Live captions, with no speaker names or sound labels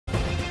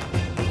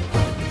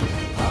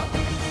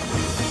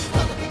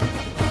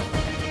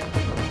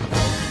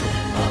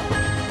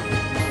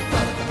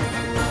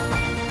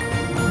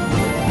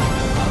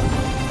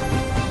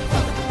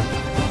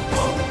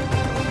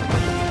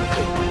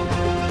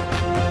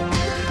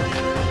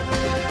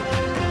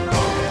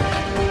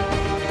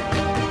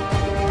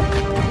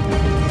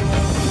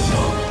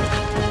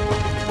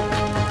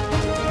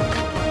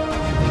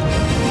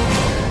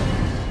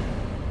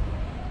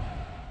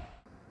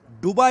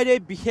ডুবাইৰ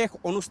বিশেষ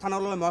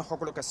অনুষ্ঠানলৈ মই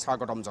সকলোকে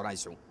স্বাগতম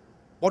জনাইছোঁ।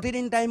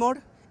 প্ৰতিদিন টাইমৰ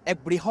এক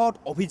বৃহৎ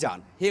অভিযান,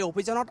 সেই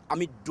অভিযানত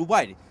আমি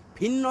ডুবাইৰ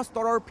ভিন্ন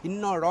স্তৰৰ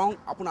ভিন্ন ৰং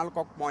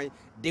আপোনালোকক মই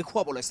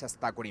দেখুৱাবলৈ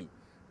চেষ্টা কৰিম।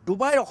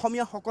 ডুবাইৰ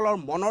অসমীয়াসকলৰ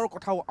মনৰ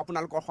কথাও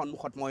আপোনালোকৰ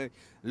সন্মুখত মই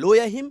লৈ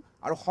আহিম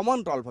আৰু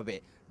সমান্তৰালভাৱে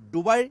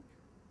ডুবাইৰ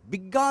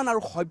বিজ্ঞান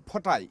আৰু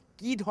সভ্যতাই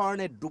কি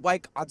ধৰণে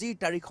ডুবাইক আজিৰ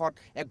তাৰিখত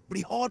এক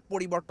বৃহৎ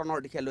পৰিৱৰ্তনৰ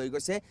দিশে লৈ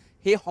গৈছে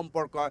সেই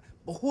সম্পৰ্কৰ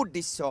বহুত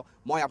দৃশ্য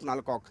মই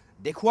আপোনালোকক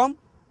দেখুৱাম।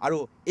 আৰু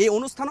এই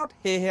অনুষ্ঠানত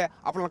সেয়েহে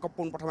আপোনালোকক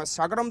পোনপ্ৰথমে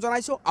স্বাগতম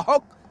জনাইছোঁ।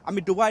 আহক আমি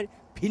ডুবাইৰ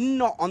ভিন্ন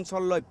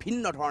অঞ্চললৈ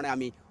ভিন্ন ধৰণে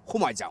আমি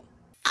সোমাই যাওঁ।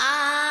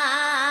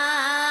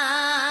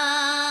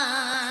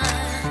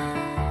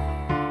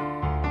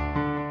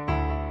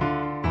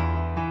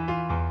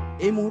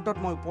 এই মুহূৰ্তত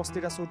মই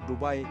উপস্থিত আছোঁ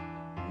ডুবাই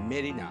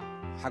মেৰিনা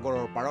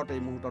সাগৰৰ পাৰত।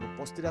 এই মুহূৰ্তত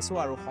উপস্থিত আছোঁ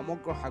আৰু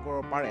সমগ্ৰ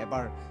সাগৰৰ পাৰ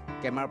এবাৰ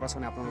কেমেৰাৰ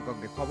পাছনে আপোনালোকক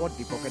দেখুৱাব,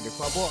 দীপকে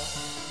দেখুৱাব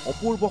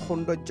অপূৰ্ব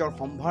সৌন্দৰ্যৰ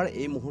সম্ভাৰ।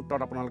 এই মুহূৰ্তত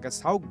আপোনালোকে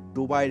চাওক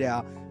ডুবাইৰ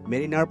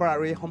মেৰিনাৰ পৰা।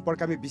 আৰু এই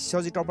সম্পৰ্কে আমি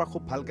বিশ্বজিতৰ পৰা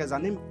খুব ভালকৈ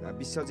জানিম।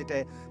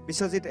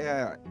 বিশ্বজিত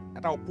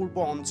এটা অপূৰ্ব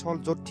অঞ্চল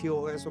য'ত থিয়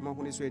হৈ আছোঁ। মই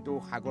শুনিছোঁ এইটো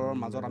সাগৰৰ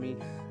মাজত আমি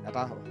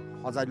এটা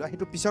সজাই লোৱা,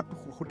 সেইটো পিছত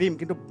সুধিম,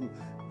 কিন্তু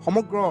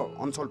সমগ্ৰ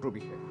অঞ্চলটোৰ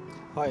বিষয়ে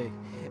হয়।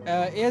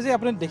 এয়া যে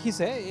আপুনি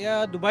দেখিছে, এয়া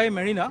ডুবাই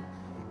মেৰিনা।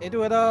 এইটো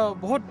এটা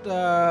বহুত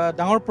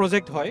ডাঙৰ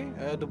প্ৰজেক্ট হয়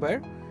ডুবাইৰ।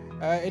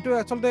 এইটো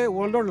আচলতে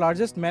ৱৰ্ল্ডৰ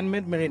লাৰ্জেষ্ট মেন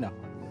মেড মেৰিনা।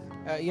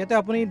 ইয়াতে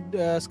আপুনি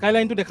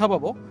স্কাইলাইনটো দেখা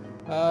পাব।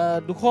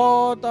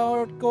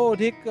 200টাতকৈ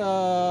অধিক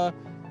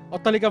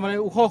অট্টালিকা, মানে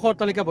ওখ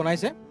অট্টালিকা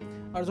বনাইছে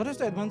আৰু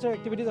যথেষ্ট এডভেঞ্চাৰ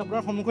এক্টিভিটিজ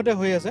আপোনাৰ সন্মুখতে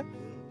হৈ আছে।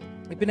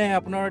 ইপিনে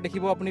আপোনাৰ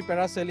দেখিব আপুনি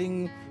পেৰাছেলিং,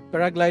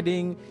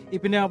 পেৰাগ্লাইডিং,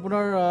 ইপিনে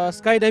আপোনাৰ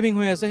স্কাই ডাইভিং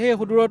হৈ আছে। সেই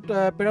সুদূৰত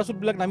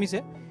পেৰাচুটবিলাক নামিছে।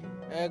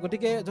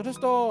 গতিকে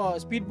যথেষ্ট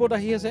স্পীড বোট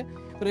আহি আছে।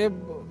 গতিকে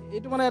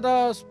এইটো মানে এটা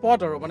স্পট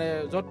আৰু মানে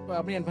য'ত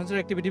আপুনি এডভেঞ্চাৰ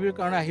এক্টিভিটিৰ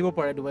কাৰণে আহিব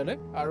পাৰে ডুবাইলৈ।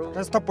 আৰু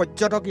যথেষ্ট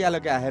পৰ্যটক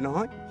ইয়ালৈকে আহে,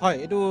 নহয়? হয়,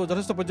 এইটো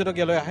যথেষ্ট পৰ্যটক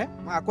ইয়ালৈ আহে।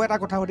 মই আকৌ এটা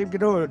কথা সুধিম,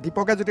 কিন্তু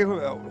দীপকে যদি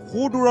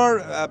সুদূৰৰ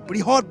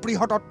বৃহৎ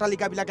বৃহৎ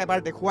অট্টালিকাবিলাক এবাৰ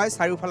দেখুৱাই,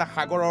 চাৰিওফালে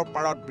সাগৰৰ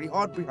পাৰত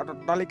বৃহৎ বৃহৎ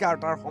অট্টালিকা আৰু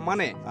তাৰ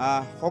সমানে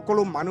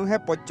সকলো মানুহে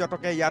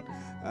পৰ্যটকে ইয়াত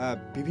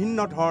বিভিন্ন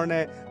ধৰণে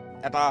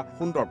এটা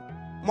সুন্দৰ,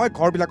 মই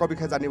ঘৰবিলাকৰ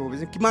বিষয়ে জানিব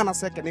বিচাৰিম, কিমান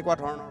আছে, কেনেকুৱা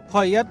ধৰণৰ?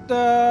 হয়, ইয়াত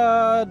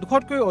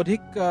 200তকৈ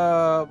অধিক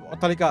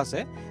অট্টালিকা আছে।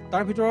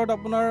 তাৰ ভিতৰত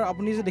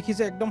আপুনি যে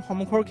দেখিছে একদম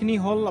সন্মুখৰখিনি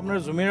হ'ল আপোনাৰ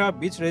জুমেৰা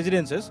বিচ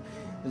ৰেজিডেঞ্চেছ,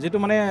 যিটো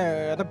মানে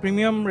এটা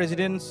প্ৰিমিয়াম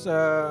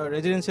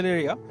ৰেজিডেঞ্চিয়েল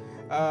এৰিয়া।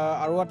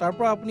 আৰু তাৰ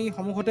পৰা আপুনি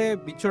সন্মুখতে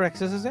বিচৰ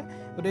এক্সেছ আছে।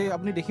 গতিকে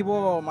আপুনি দেখিব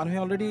মানুহে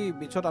অলৰেডি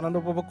বিচত আনন্দ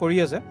উপভোগ কৰি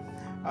আছে।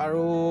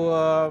 আৰু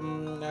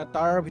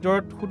তাৰ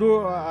ভিতৰত সুদূৰ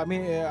আমি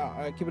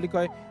কি বুলি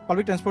কয়,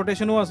 পাব্লিক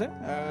ট্ৰেন্সপৰ্টেশ্যনো আছে,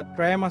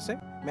 ট্ৰেম আছে,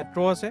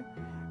 মেট্ৰ' আছে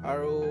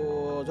আৰু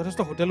যথেষ্ট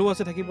হোটেলো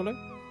আছে থাকিবলৈ।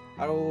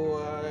 আৰু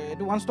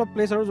এইটো ওৱান ষ্টপ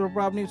প্লেচ আৰু য'ৰ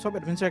পৰা আপুনি চব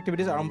এডভেঞ্চাৰ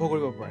এক্টিভিটিজ আৰম্ভ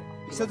কৰিব পাৰে।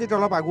 বিশ্বজিত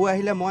অলপ আগুৱাই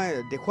আহিলে মই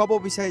দেখুৱাব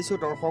বিচাৰিছোঁ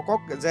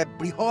দৰ্শকক যে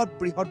বৃহৎ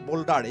বৃহৎ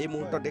বোল্ডাৰ এই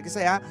মুহূৰ্তত দেখিছে।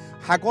 এয়া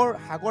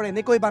সাগৰ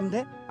এনেকৈ বান্ধে।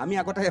 আমি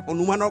আগতে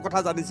হনুমানৰ কথা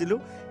জানিছিলোঁ,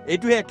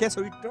 এইটোৱে একে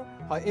চৰিত্ৰ।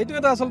 হয়, এইটো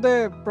এটা আচলতে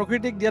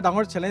প্ৰকৃতিক দিয়া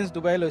ডাঙৰ চেলেঞ্জ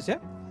ডুবাই লৈছে।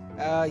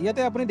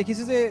 ইয়াতে আপুনি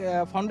দেখিছে যে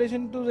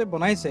ফাউণ্ডেশ্যনটো যে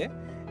বনাইছে,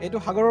 এইটো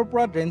সাগৰৰ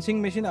পৰা ড্ৰেঞ্চিং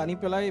মেচিন আনি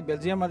পেলাই,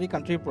 বেলজিয়াম আদি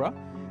কাণ্ট্ৰিৰ পৰা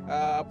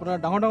আপোনাৰ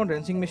ডাঙৰ ডাঙৰ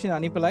ড্ৰেঞ্চিং মেচিন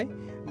আনি পেলাই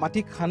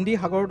মাটি খান্দি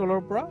সাগৰৰ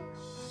তলৰ পৰা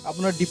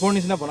আপোনাৰ দ্বীপৰ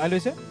নিচিনা বনাই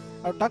লৈছে।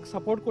 আৰু তাক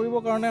ছাপৰ্ট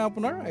কৰিবৰ কাৰণে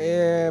আপোনাৰ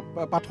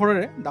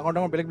পাথৰেৰে ডাঙৰ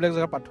ডাঙৰ বেলেগ বেলেগ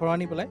জেগাৰ পাথৰ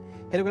আনি পেলাই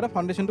সেইটো এটা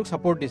ফাউণ্ডেশ্যনটোক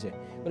ছাপৰ্ট দিছে।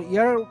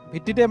 ইয়াৰ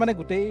ভিত্তিতে মানে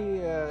গোটেই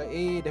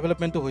এই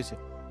ডেভেলপমেণ্টটো হৈছে।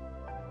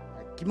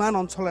 কিমান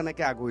অঞ্চল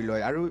এনেকৈ আগুৰি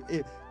লয় আৰু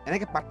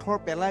এনেকৈ পাথৰ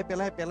পেলাই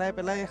পেলাই পেলাই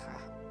পেলাই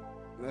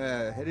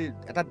হেৰি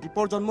এটা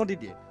দ্বীপৰ জন্ম দি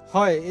দিয়ে।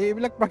 হয়,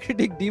 এইবিলাক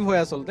প্ৰাকৃতিক দ্বীপ হয়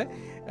আচলতে।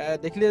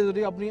 দেখিলে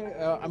যদি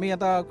আমি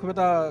খুব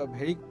এটা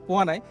হেৰি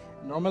পোৱা নাই,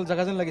 নৰ্মেল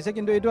জেগা যেন লাগিছে,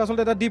 কিন্তু এইটো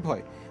আচলতে এটা দ্বীপ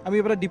হয়। আমি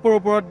এটা দ্বীপৰ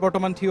ওপৰত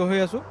বৰ্তমান থিয় হৈ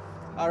আছোঁ।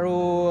 আৰু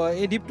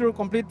এই দ্বীপটোৰ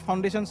কমপ্লিট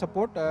ফাউণ্ডেশ্যন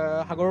ছাপৰ্ট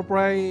সাগৰৰ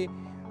পৰাই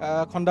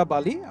খন্দা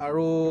বালি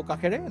আৰু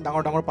কাষেৰে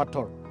ডাঙৰ ডাঙৰ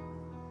পাথৰ।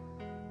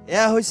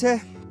 এয়া হৈছে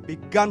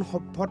বিজ্ঞান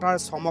সভ্যতাৰ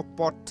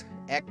চমকপথ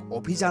এক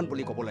অভিযান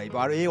বুলি ক'ব লাগিব।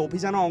 আৰু এই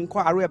অভিযানৰ অংশ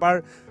আৰু এবাৰ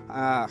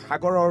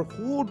সাগৰৰ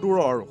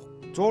সুদূৰৰ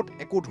য'ত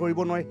একো ধৰিব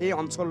নোৱাৰে সেই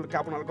অঞ্চললৈকে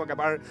আপোনালোকক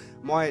এবাৰ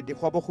মই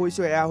দেখুৱাব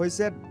খুজিছোঁ। এয়া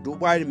হৈছে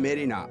ডুবাইৰ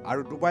মেৰিনা।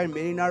 আৰু ডুবাইৰ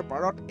মেৰিনাৰ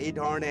পাৰত এই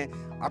ধৰণে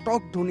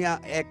আটক ধুনীয়া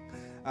এক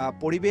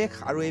পৰিৱেশ।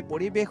 আৰু এই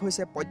পৰিৱেশ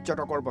হৈছে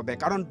পৰ্যটকৰ বাবে,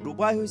 কাৰণ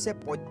ডুবাই হৈছে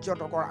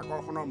পৰ্যটকৰ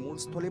আকৰ্ষণৰ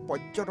মূলস্থলী।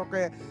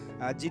 পৰ্যটকে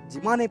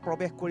যিমানেই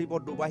প্ৰৱেশ কৰিব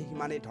ডুবাই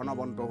সিমানেই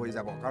ধনৱন্ত হৈ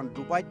যাব, কাৰণ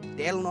ডুবাইত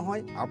তেল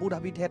নহয়,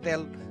 আবুধাবিতহে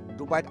তেল।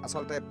 ডুবাইত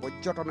আচলতে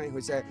পৰ্যটনেই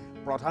হৈছে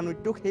প্ৰধান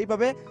উদ্যোগ।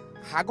 সেইবাবে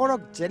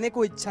সাগৰক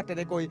যেনেকৈ ইচ্ছা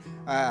তেনেকৈ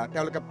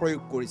তেওঁলোকে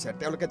প্ৰয়োগ কৰিছে।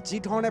 তেওঁলোকে যি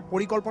ধৰণে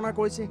পৰিকল্পনা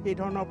কৰিছে সেই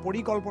ধৰণৰ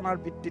পৰিকল্পনাৰ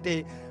ভিত্তিতেই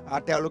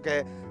তেওঁলোকে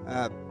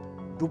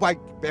ডুবাইক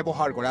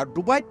ব্যৱহাৰ কৰে। আৰু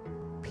ডুবাইত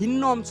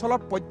ভিন্ন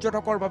অঞ্চলত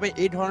পৰ্যটকৰ বাবে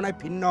এই ধৰণে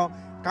ভিন্ন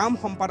কাম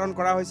সম্পাদন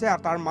কৰা হৈছে।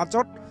 আৰু তাৰ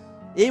মাজত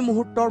এই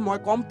মুহূৰ্তৰ মই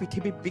কম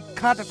পৃথিৱী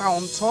বিখ্যাত এটা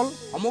অঞ্চল,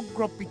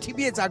 সমগ্ৰ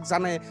পৃথিৱীয়ে যাক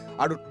জানে।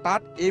 আৰু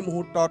তাত এই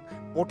মুহূৰ্তত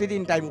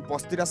প্ৰতিদিন টাইম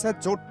উপস্থিত আছে,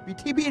 য'ত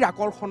পৃথিৱীৰ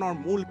আকৰ্ষণৰ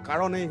মূল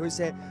কাৰণেই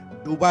হৈছে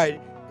ডুবাইৰ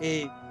এই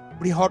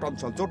বৃহৎ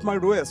অঞ্চল য'ত মই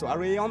ৰৈ আছোঁ।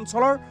 আৰু এই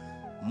অঞ্চলৰ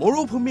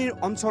মৰুভূমিৰ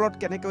অঞ্চলত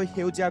কেনেকৈ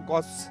সেউজীয়া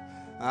গছ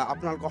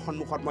আপোনালোকৰ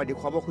সন্মুখত মই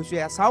দেখুৱাব খুজিছোঁ।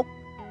 এয়া চাওক,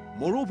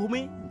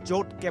 মৰুভূমি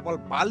য'ত কেৱল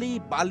বালি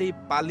বালি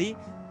বালি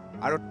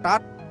আৰু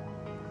তাত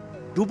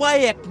ডুবাই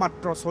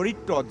একমাত্ৰ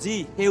চৰিত্ৰ যি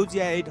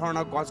সেউজীয়া এই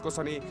ধৰণৰ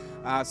গছ-গছনি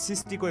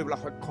সৃষ্টি কৰিবলৈ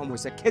সক্ষম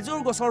হৈছে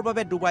খেজুৰ গছৰ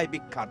বাবে ডুবাই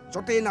বিখ্যাত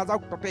য'তেই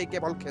নাযাওক ততেই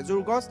কেৱল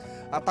খেজুৰ গছ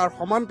তাৰ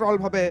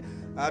সমান্তৰালভাৱে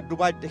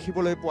ডুবাইত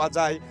দেখিবলৈ পোৱা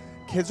যায়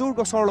খেজুৰ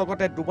গছৰ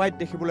লগতে ডুবাইত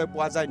দেখিবলৈ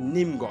পোৱা যায়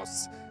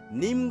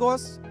নিম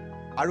গছ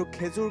আৰু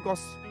খেজুৰ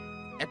গছ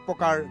এক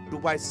প্ৰকাৰ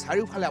ডুবাই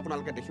চাৰিওফালে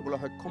আপোনালোকে দেখিবলৈ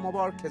সক্ষম হ'ব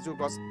আৰু খেজুৰ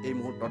গছ এই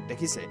মুহূৰ্তত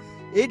দেখিছে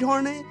এই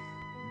ধৰণে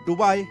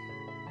ডুবাই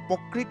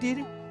প্ৰকৃতিৰ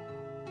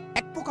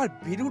এক প্ৰকাৰ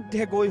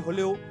বিৰুদ্ধে গৈ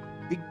হ'লেও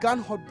বিজ্ঞান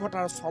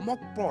সভ্যতাৰ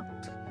চমকপ্ৰদ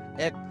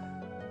এক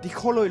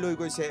দিশলৈ লৈ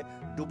গৈছে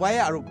ডুবাই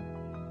আৰু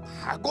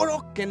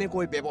সাগৰক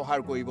কেনেকৈ ব্যৱহাৰ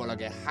কৰিব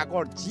লাগে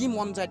সাগৰ যি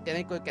মন যায়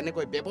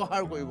কেনেকৈ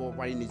ব্যৱহাৰ কৰিব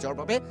পাৰি নিজৰ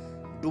বাবে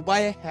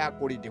ডুবাইয়ে সেয়া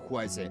কৰি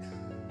দেখুৱাইছে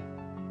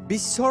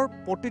বিশ্বৰ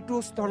প্ৰতিটো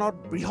স্থানত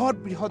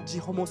বৃহৎ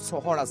যিসমূহ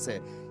চহৰ আছে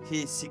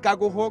সেই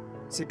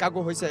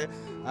চিকাগো হৈছে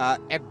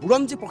এক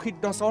বুৰঞ্জী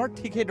প্ৰসিদ্ধ চহৰ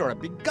ঠিক সেইদৰে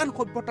বিজ্ঞান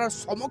সভ্যতাৰ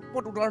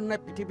চমকপ্ৰদ উদাহৰণে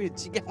পৃথিৱীৰ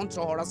যিকেইখন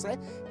চহৰ আছে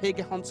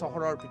সেইকেইখন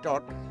চহৰৰ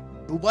ভিতৰত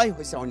ডুবাই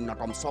হৈছে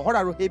অন্যতম চহৰ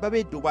আৰু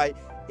সেইবাবেই ডুবাই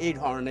এই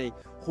ধৰণেই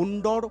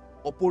সুন্দৰ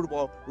অপূৰ্ব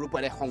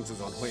ৰূপেৰে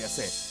সংযোজন হৈ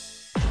আছে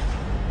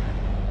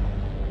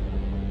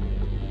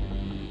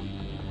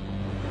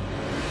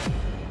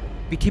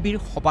পৃথিৱীৰ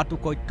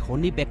সবাতোকৈ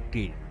ধনী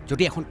ব্যক্তিৰ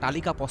যদি এখন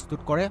তালিকা প্ৰস্তুত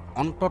কৰে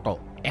অন্তত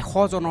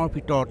 100 জনৰ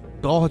ভিতৰত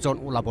 10 জন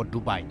ওলাব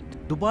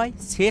ডুবাই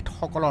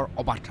ছেটসকলৰ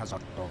অবাধ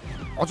ৰাজত্ব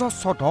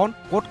অজস্ৰ ধন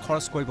ক'ত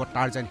খৰচ কৰিব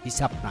তাৰ যেন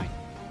হিচাপ নাই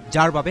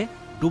যাৰ বাবে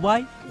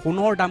ডুবাই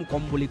সোণৰ দাম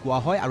কম বুলি কোৱা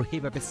হয় আৰু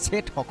সেইবাবে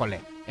ছেটসকলে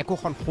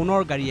একোখন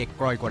সোণৰ গাড়ীয়ে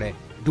ক্ৰয় কৰে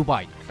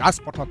ডুবাইত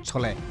ৰাজপথত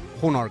চলে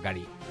সোণৰ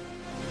গাড়ী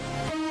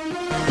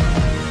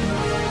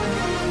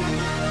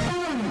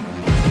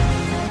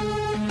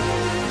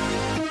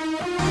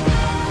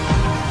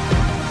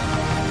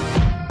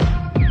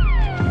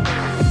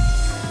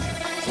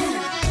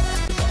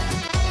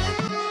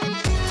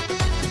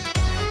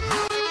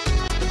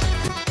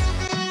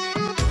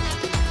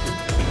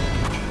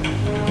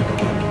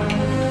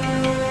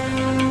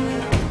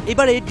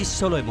এবাৰ এই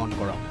দৃশ্যলৈ মন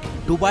কৰক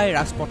ডুবাই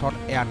ৰাজপথত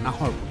এয়া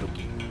নাহৰ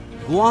ফুটুকি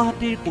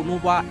গুৱাহাটীৰ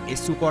কোনোবা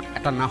এচুকত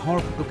এটা নাহৰ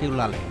ফুটুকি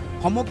ওলালে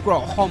সমগ্ৰ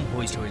অসম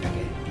হৈ চৈ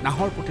লাগে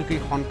নাহৰ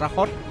ফুটুকিৰ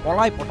সন্ত্ৰাসত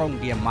পলাই পতং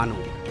দিয়ে মানুহ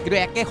কিন্তু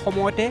একে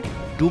সময়তে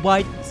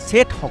ডুবাইত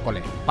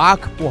ছেটসকলে বাঘ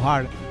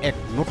পোহাৰ এক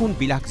নতুন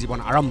বিলাস জীৱন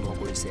আৰম্ভ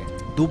কৰিছে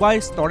ডুবাইৰ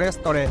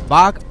স্তৰে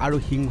বাঘ আৰু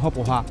সিংহ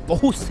পোহা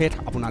বহু ছেট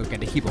আপোনালোকে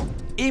দেখিব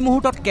এই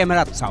মুহূৰ্তত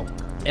কেমেৰাত চাওক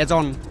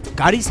এজন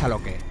গাড়ী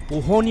চালকে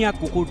পোহনীয়া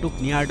কুকুৰটোক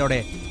নিয়াৰ দৰে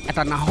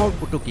এটা নাহৰ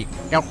ফুটুকি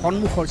তেওঁৰ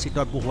সন্মুখৰ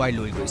চিটত বহুৱাই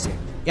লৈ গৈছে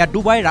এয়া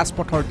ডুবাই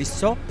ৰাজপথৰ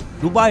দৃশ্য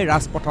ডুবাই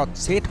ৰাজপথত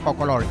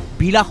ছেটসকলৰ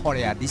বিলাসৰ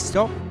এয়া দৃশ্য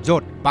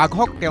য'ত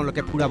বাঘক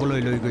তেওঁলোকে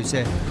ফুৰাবলৈ লৈ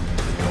গৈছে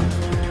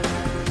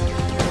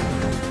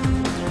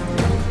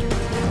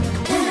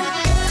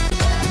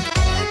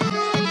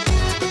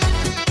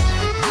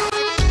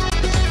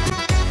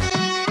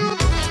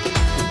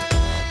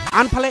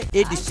আনফালে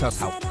এই দৃশ্য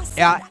চাওক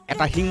এয়া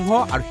এটা সিংহ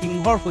আৰু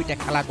সিংহৰ সৈতে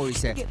খেলা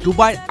কৰিছে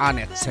ডুবাইৰ আন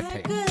এক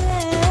ছেটে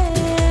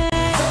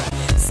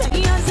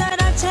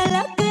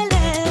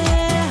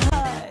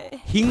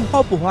সিংহ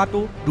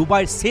পোহাটো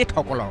ডুবাইৰ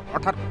ছেটসকলৰ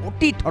অৰ্থাৎ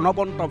অতি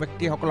ধনৱন্ত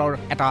ব্যক্তিসকলৰ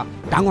এটা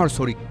ডাঙৰ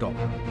চৰিত্ৰ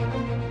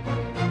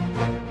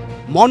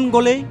মন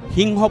গ'লেই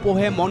সিংহ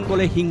পোহে মন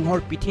গ'লে সিংহৰ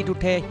পিঠিত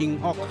উঠে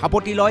সিংহক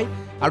সাৱটি লয়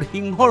আৰু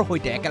সিংহৰ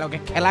সৈতে একেলগে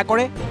খেলা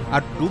কৰে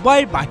আৰু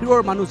ডুবাইৰ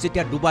বাহিৰৰ মানুহ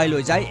যেতিয়া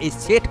ডুবাইলৈ যায় এই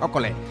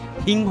ছেটসকলে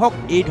সিংহক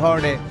এই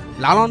ধৰণে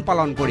লালন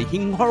পালন কৰি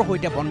সিংহৰ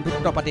সৈতে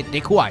বন্ধুত্ব পাতি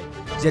দেখুৱায়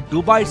যে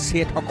ডুবাইৰ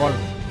ছেটসকল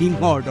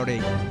সিংহৰ দৰে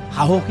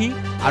সাহসী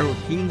আৰু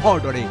সিংহৰ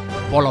দৰে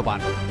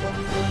বলৱান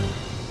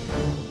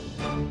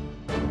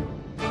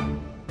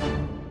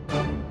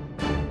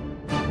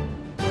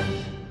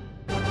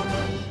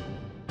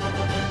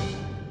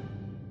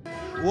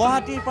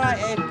গুৱাহাটীৰ পৰা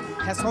এক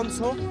ফেশ্বন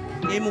শ্ব'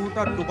 এই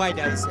মুহূৰ্তত ডুবাইত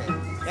আহিছে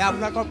এয়া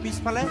আপোনালোকৰ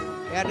পিছফালে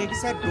এয়া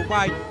দেখিছে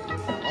ডুবাইত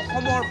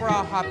অসমৰ পৰা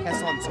অহা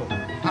ফেশ্বন শ্ব'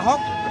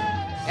 আহক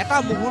এটা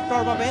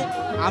মুহূৰ্তৰ বাবে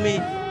আমি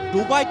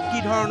ডুবাইত কি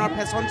ধৰণৰ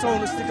ফেশ্বন শ্ব'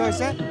 অনুষ্ঠিত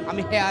হৈছে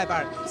আমি সেয়া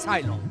এবাৰ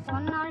চাই লওঁ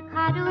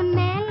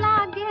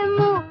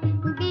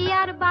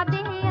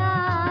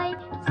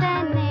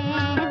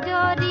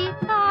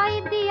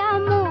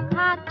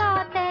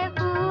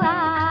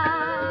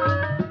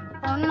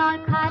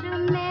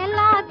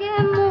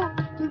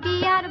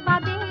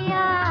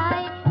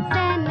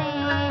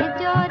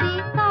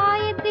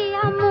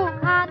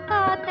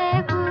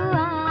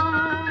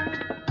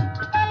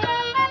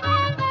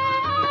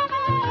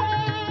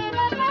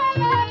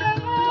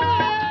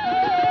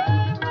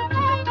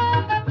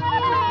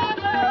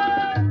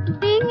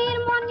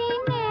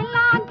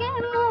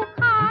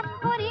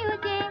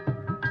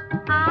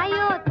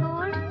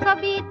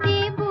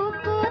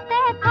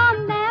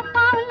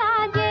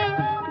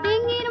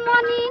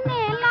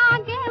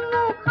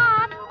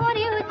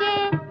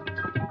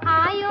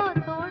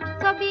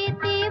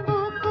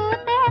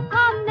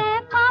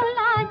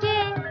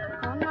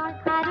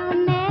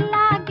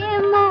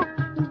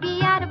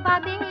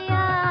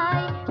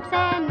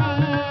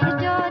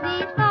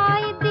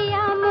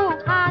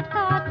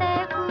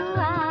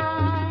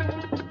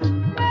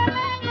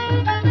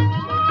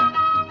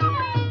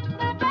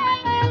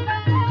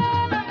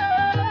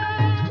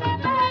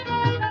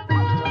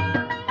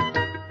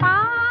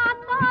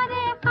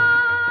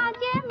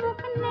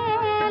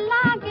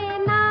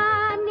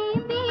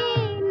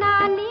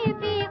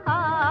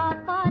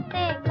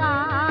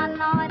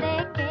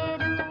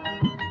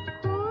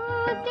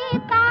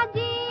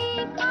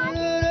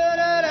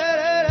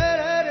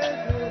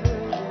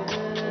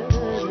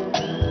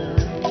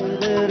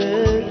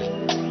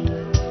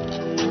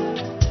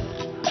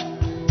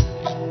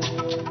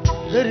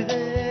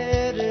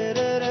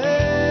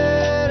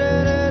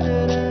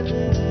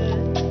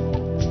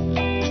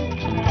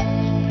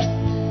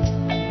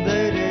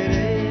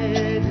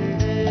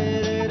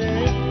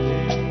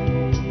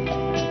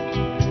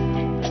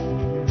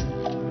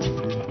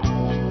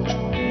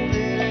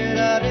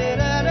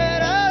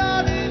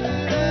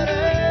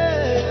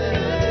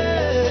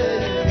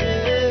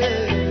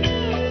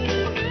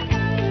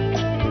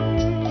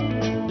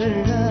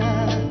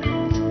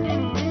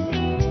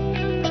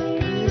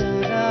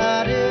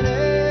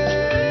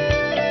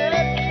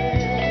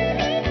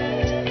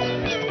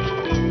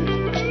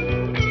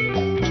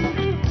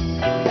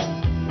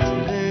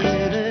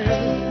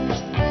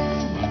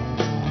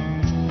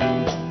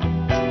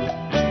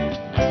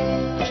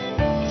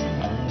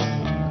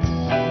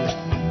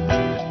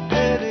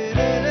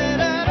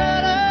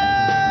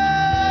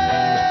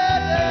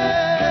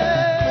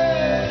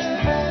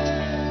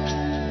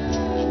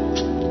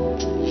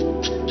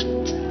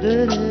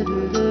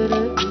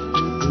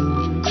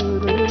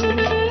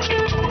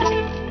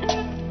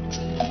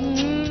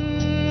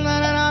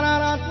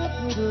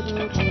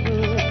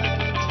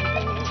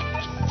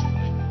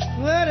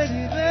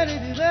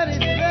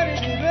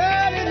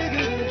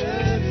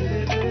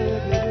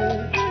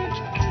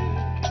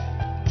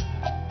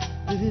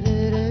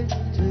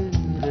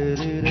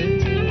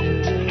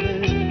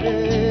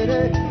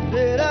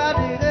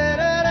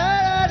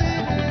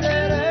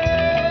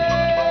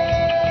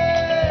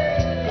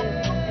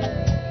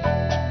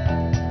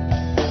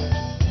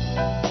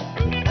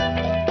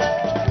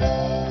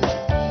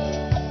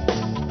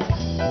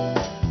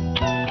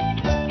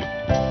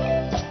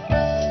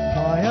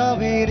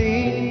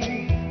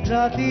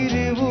ৰাতিৰ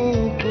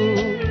বুকু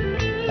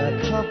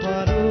দেখা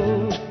পাৰো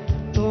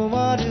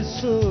তোমাৰ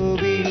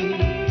ছবি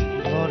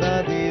ধৰা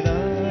দিলা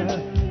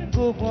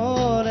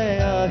গোপনে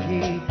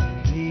আহি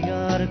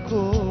হিয়াৰ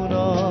কোন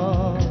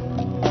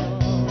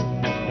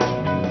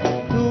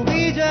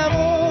তুমি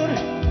যেমন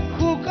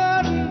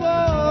শুকান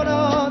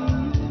বনত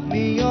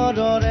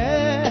নিয়দৰে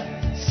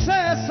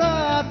চেঁচা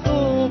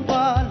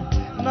টোপাল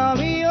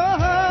নামি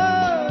অহা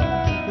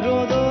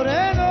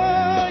ৰ'দৰে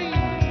নৈ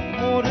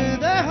মোৰ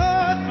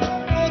দেহত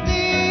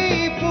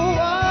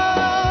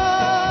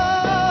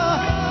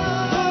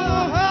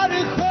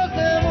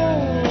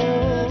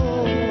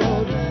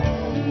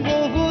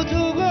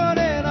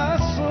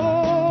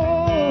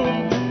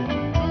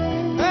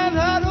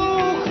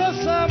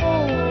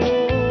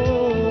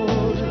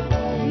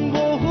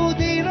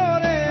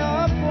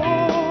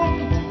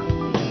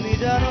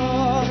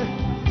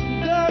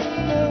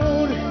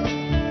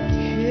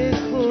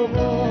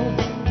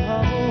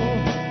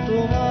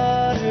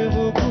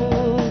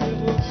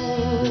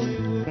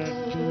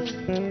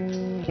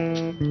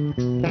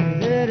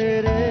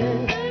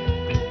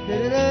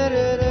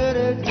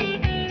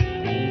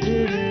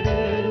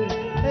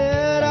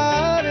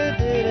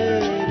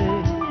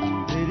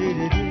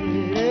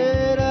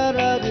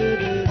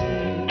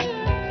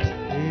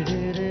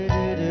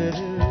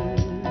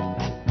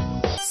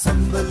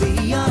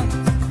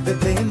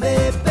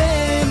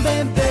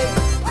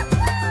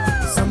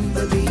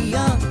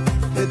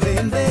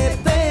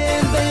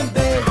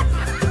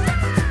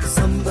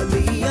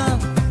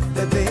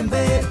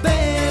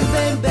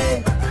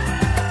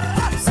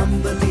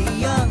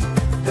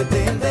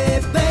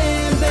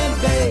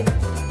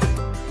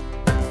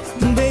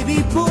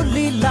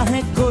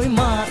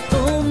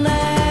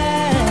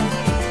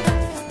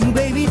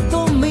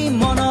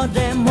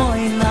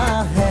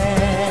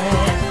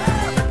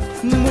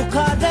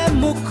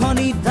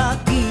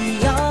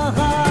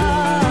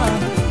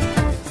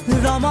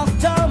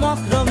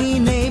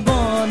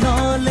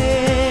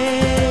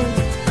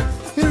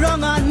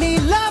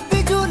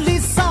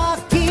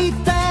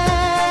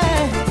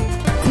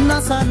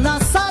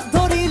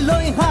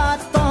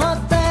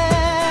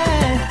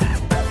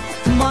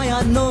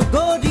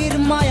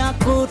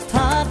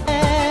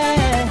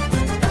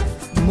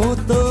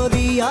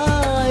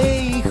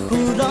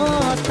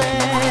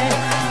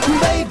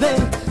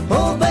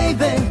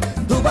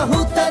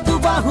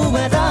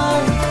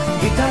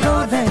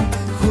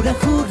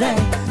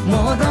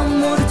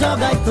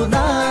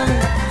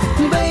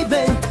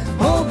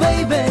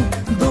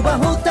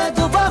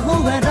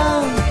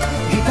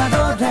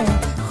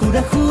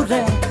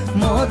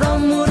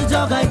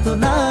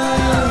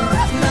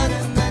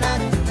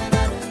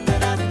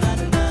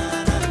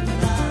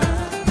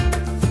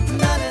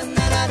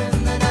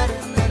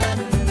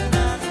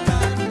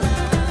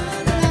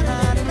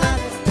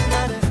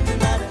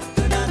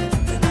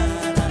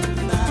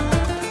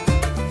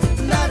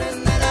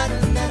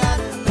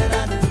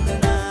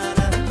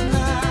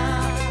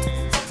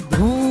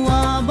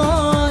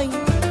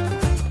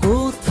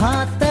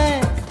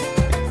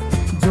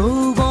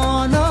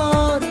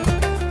যৌবনৰ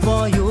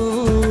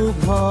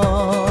পয়োভৰ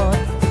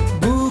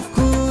বুক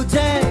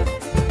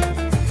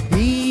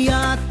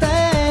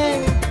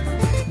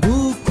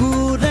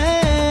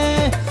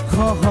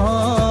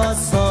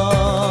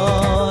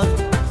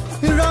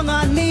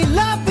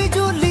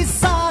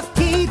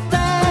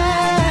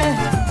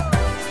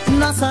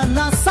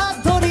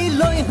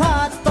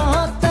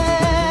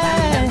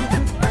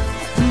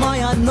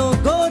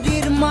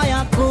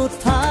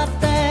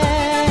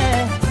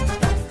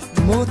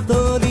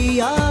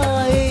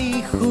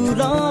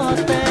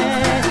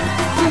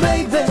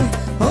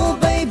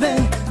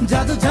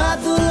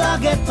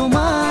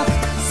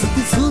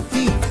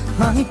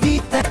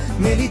হাঁহিতে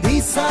মেলি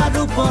দিছা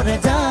ৰূপৰে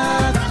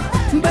যাক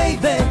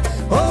বেইবে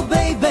অ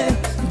বেইবে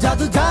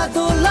জাদু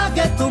জাদু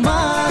লাগে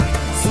তোমাক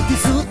সুতি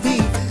সুতি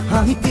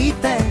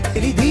হাঁহিতে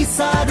মেলি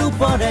দিছা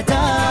ৰূপৰে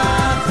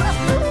যাক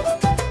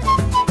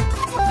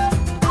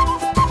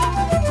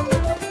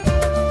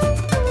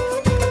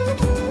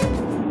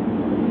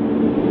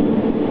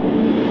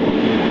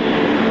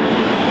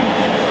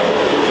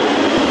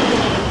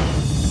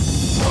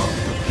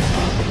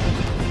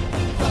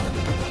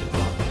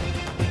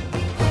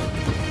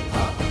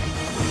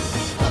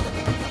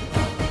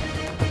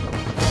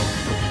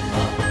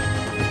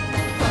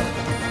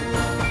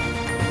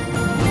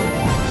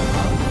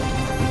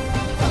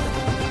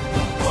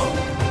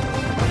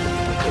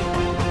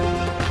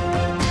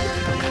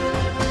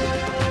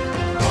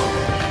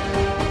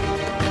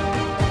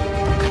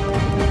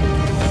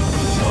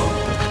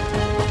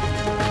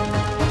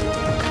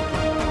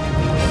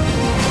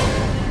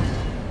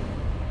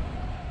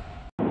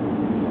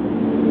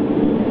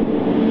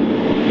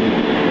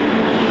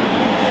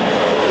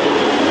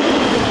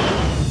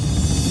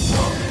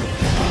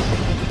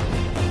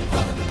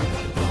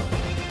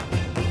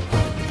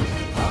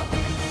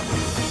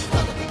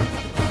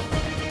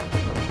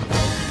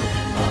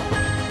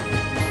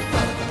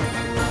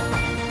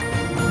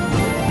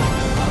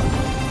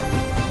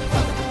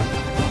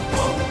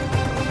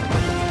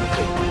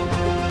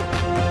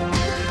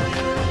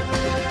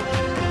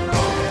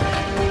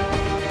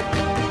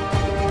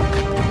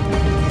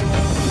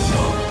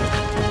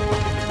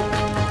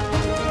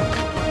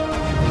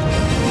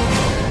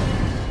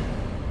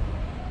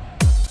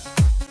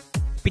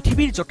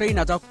পৃথিৱীৰ য'তেই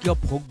নাযাওক কিয়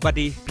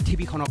ভোগবাদী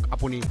পৃথিৱীখনক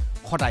আপুনি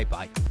সদায়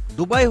পায়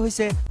ডুবাই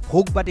হৈছে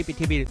ভোগবাদী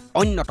পৃথিৱীৰ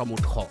অন্যতম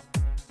উৎস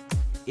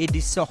এই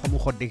দৃশ্য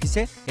সমূহত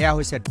দেখিছে এয়া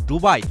হৈছে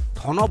ডুবাই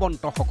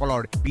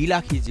ধনৱন্তসকলৰ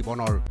বিলাসী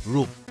জীৱনৰ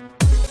ৰূপ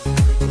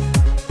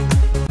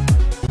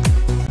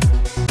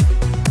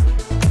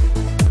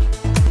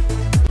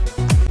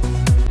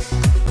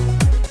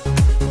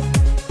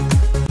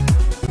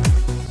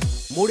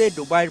মোৰ এই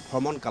ডুবাইৰ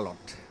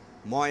ভ্ৰমণকালত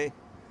মই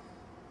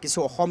কিছু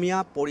অসমীয়া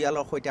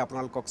পৰিয়ালৰ সৈতে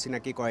আপোনালোকক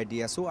চিনাকি কৰাই দি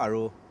আছোঁ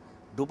আৰু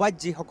ডুবাইত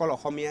যিসকল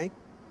অসমীয়াই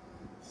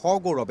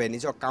সগৌৰৱে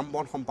নিজৰ কাম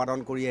বন সম্পাদন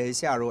কৰি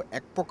আহিছে আৰু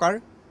এক প্ৰকাৰ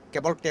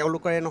কেৱল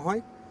তেওঁলোকৰে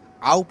নহয়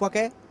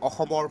আওপাকে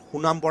অসমৰ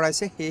সুনাম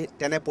বঢ়াইছে সেই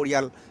তেনে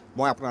পৰিয়াল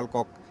মই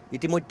আপোনালোকক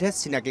ইতিমধ্যে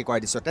চিনাকি কৰাই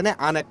দিছোঁ তেনে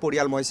আন এক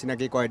পৰিয়াল মই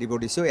চিনাকি কৰাই দিব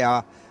দিছোঁ এয়া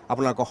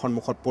আপোনালোকৰ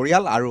সন্মুখত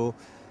পৰিয়াল আৰু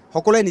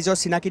সকলোৱে নিজৰ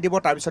চিনাকি দিব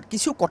তাৰপিছত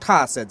কিছু কথা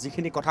আছে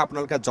যিখিনি কথা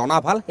আপোনালোকে জনা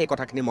ভাল সেই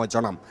কথাখিনি মই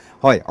জনাম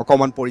হয়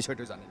অকণমান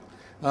পৰিচয়টো জানিলোঁ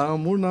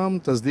মোৰ নাম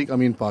তজদিক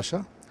আমিন পাছা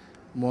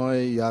মই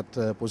ইয়াত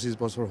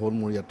 25 বছৰ হ'ল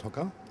মোৰ ইয়াত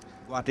থকা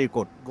গুৱাহাটীৰ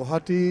ক'ত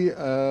গুৱাহাটী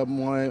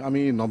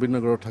আমি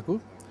নবীনগৰত থাকোঁ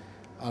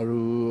আৰু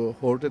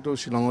সৰুতেতো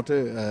শ্বিলঙতে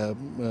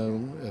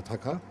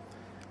থাকা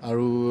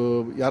আৰু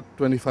ইয়াত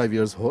 25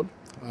 ইয়াৰ্ছ হ'ল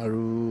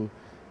আৰু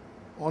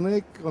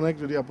অনেক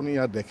যদি আপুনি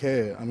ইয়াত দেখে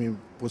আমি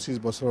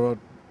 25 বছৰত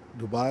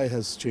Dubai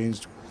has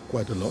changed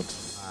quiet A lot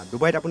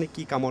ডুবাইত আপুনি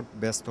কি কামত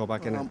ব্যস্ত বা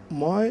কেনে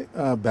মই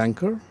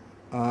বেংকাৰ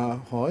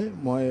হয়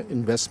মই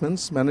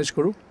ইনভেষ্টমেণ্টছ মেনেজ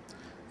কৰোঁ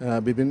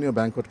বিভিন্ন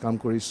বেংকত কাম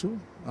কৰিছোঁ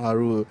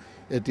আৰু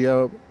এতিয়া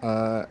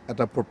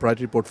এটা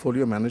প্ৰপাৰ্টি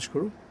পৰ্টফলিঅ' মেনেজ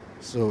কৰোঁ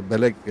চ'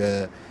 বেলেগ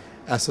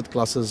এছেট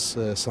ক্লাছেছ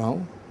চাওঁ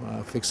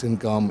ফিক্স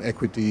ইনকাম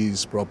ইকুইটিজ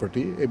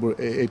প্ৰপাৰ্টি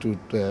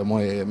এইটোত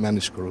মই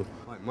মেনেজ কৰোঁ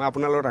মই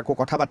আপোনাৰ লগত আকৌ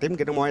কথা পাতিম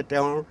কিন্তু মই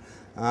তেওঁৰ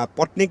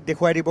পত্নীক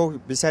দেখুৱাই দিব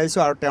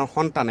বিচাৰিছোঁ আৰু তেওঁৰ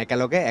সন্তান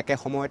একেলগে একে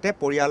সময়তে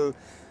পৰিয়াল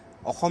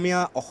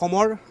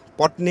অসমৰ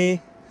পত্নী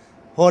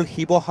হ'ল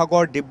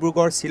শিৱসাগৰ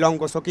ডিব্ৰুগড় শ্বিলং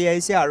গচকি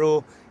আহিছে আৰু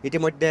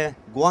ইতিমধ্যে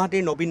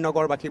গুৱাহাটীৰ নবীন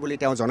নগৰবাসী বুলি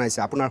তেওঁ জনাইছে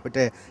আপোনাৰ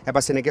সৈতে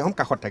এবাৰ চিনাকি হ'ম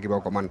কাষত থাকিব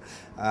অকণমান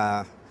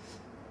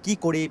কি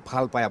কৰি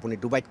ভাল পায় আপুনি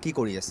ডুবাইত কি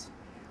কৰি আছে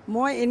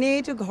মই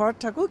এনেইতো ঘৰত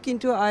থাকোঁ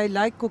কিন্তু আই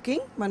লাইক কুকিং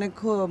মানে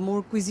মোৰ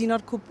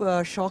কুইজিনত খুব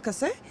চখ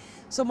আছে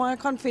চ' মই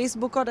এখন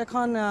ফেচবুকত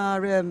এখন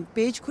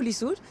পেজ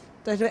খুলিছোঁ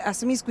তাতে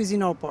আছামিজ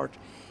কুইজিনৰ ওপৰত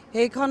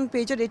সেইখন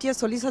পেজত এতিয়া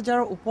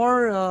 40,000 ওপৰ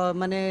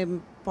মানে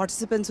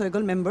পাৰ্টিচিপেণ্টছ হৈ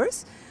গ'ল মেম্বাৰ্ছ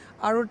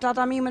আৰু তাত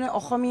আমি মানে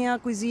অসমীয়া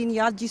কুইজিন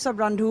ইয়াত যি সব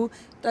ৰান্ধো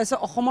তাৰপিছত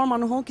অসমৰ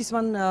মানুহো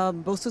কিছুমান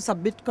বস্তু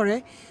ছাবমিট কৰে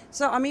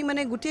চ' আমি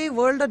মানে গোটেই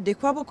ৱৰ্ল্ডত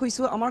দেখুৱাব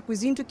খুজিছোঁ আমাৰ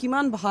কুইজিনটো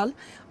কিমান ভাল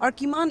আৰু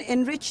কিমান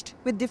এনৰিচড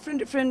উইথ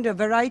ডিফাৰেণ্ট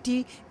ভেৰাইটি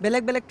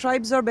বেলেগ বেলেগ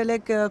ট্ৰাইবছৰ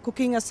বেলেগ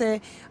কুকিং আছে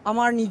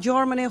আমাৰ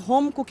নিজৰ মানে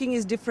হোম কুকিং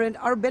ইজ ডিফাৰেণ্ট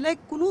আৰু বেলেগ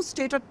কোনো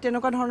ষ্টেটত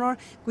তেনেকুৱা ধৰণৰ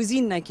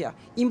কুইজিন নাইকিয়া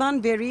ইমান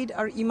ভেৰিড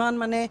আৰু ইমান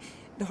মানে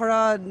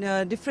ধৰা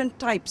different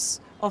types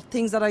of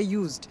things that R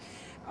used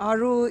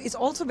আৰু ইটছ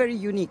অলছ' ভেৰি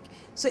ইউনিক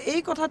চ'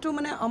 এই কথাটো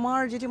মানে আমাৰ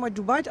যেতিয়া মই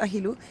ডুবাইত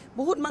আহিলোঁ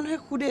বহুত মানুহে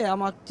সোধে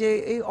আমাক যে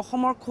এই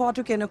অসমৰ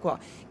খোৱাটো কেনেকুৱা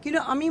কিন্তু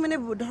আমি মানে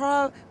ধৰা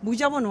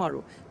বুজাব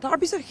নোৱাৰোঁ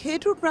তাৰপিছত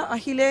সেইটোৰ পৰা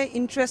আহিলে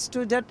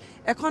ইণ্টাৰেষ্টটো ডেট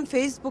এখন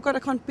ফেচবুকত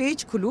এখন পেজ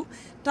খোলোঁ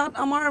তাত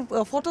আমাৰ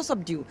ফটোশ্বপ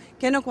দিওঁ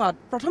কেনেকুৱা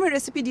প্ৰথমে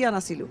ৰেচিপি দিয়া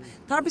নাছিলোঁ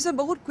তাৰপিছত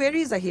বহুত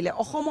কুৱেৰিজ আহিলে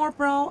অসমৰ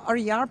পৰাও আৰু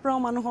ইয়াৰ পৰাও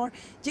মানুহৰ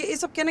যে এই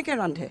চব কেনেকৈ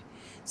ৰান্ধে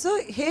চ'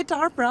 সেই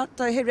তাৰ পৰা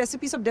সেই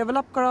ৰেচিপি চব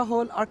ডেভেলপ কৰা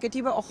হ'ল আৰু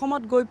কেতিয়াবা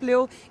অসমত গৈ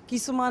পেলাইও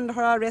কিছুমান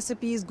ধৰা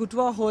ৰেচিপিজ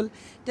গুটোৱা হ'ল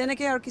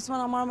তেনেকৈ আৰু কিছুমান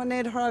আমাৰ মানে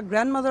ধৰা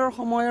গ্ৰেণ্ডমাদাৰৰ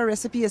সময়ৰ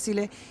ৰেচিপি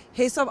আছিলে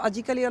সেই সব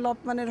আজিকালি অলপ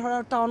মানে ধৰা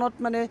টাউনত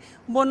মানে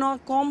বনোৱা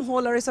কম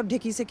হ'ল আৰু সব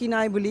ঢেকি চেকি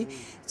নাই বুলি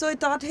চ'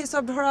 তাত সেই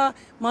সব ধৰা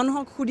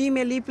মানুহক সুধি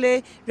মেলি প্লে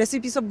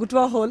ৰেচিপি সব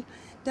গুটোৱা হ'ল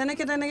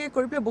তেনেকৈ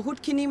কৰি পেলাই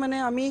বহুতখিনি মানে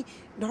আমি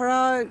ধৰা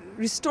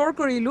ৰিষ্ট'ৰ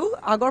কৰিলোঁ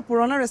আগৰ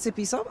পুৰণা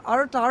ৰেচিপি সব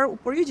আৰু তাৰ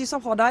উপৰিও যি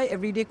সব সদায়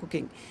এভৰিডে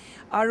কুকিং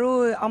আৰু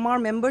আমাৰ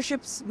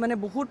মেম্বাৰশ্বিপছ মানে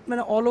বহুত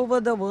মানে অল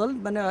অভাৰ দ্য ৱৰ্ল্ড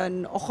মানে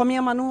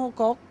অসমীয়া মানুহক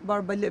কওক বা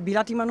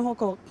বিলাতী মানুহক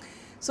কওক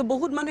চ'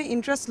 বহুত মানুহে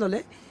ইণ্টাৰেষ্ট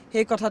ল'লে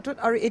সেই কথাটোত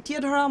আৰু এতিয়া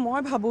ধৰা মই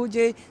ভাবোঁ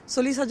যে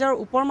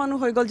 40,000 ওপৰ মানুহ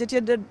হৈ গ'ল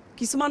যেতিয়া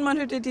কিছুমান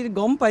মানুহে তেতিয়া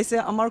গম পাইছে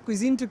আমাৰ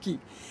কুইজিনটো কি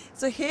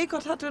চ' সেই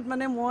কথাটোত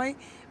মানে মই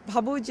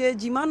ভাবোঁ যে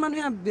যিমান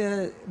মানুহে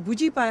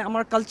বুজি পায়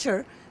আমাৰ কালচাৰ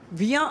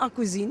ভিয়া আ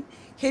কুইজিন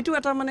সেইটো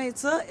এটা মানে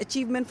ইটছ আ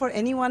achievement for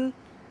any one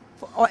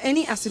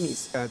any Assamese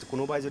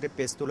কোনোবাই যদি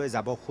পেজটোলৈ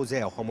যাব খোজে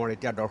অসমৰ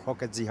এতিয়া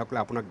দৰ্শকে যিসকলে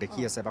আপোনাক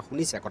দেখি আছে বা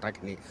শুনিছে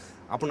কথাখিনি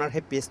আপোনাৰ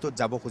সেই পেজটোত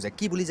যাব খোজে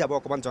কি বুলি যাব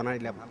অকণমান জনাই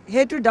দিলে ভাল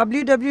সেইটো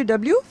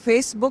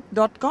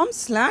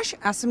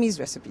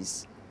www.facebook.com/assamese-recipes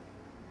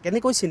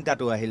কেনেকৈ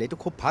চিন্তাটো আহিলে এইটো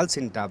খুব ভাল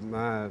চিন্তা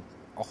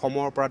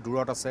অসমৰ পৰা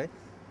দূৰত আছে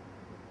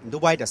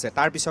ডুবাইত আছে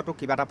তাৰপিছতো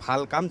কিবা এটা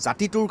ভাল কাম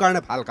জাতিটোৰ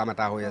কাৰণে ভাল কাম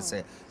এটা হৈ আছে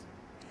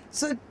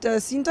চ'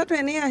 চিন্তাটো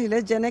এনেই আহিলে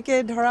যেনেকৈ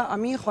ধৰা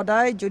আমি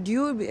সদায়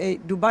যদিও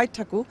ডুবাইত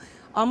থাকোঁ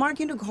আমাৰ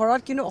কিন্তু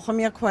ঘৰত কিন্তু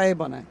অসমীয়া খোৱাই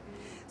বনায়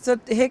চ'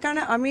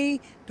 সেইকাৰণে আমি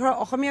ধৰা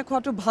অসমীয়া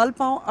খোৱাটো ভাল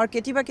পাওঁ আৰু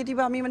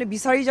কেতিয়াবা আমি মানে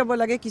বিচাৰি যাব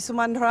লাগে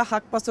কিছুমান ধৰা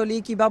শাক পাচলি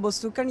কিবা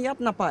বস্তু কাৰণ ইয়াত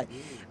নাপায়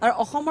আৰু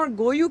অসমৰ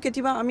গৈও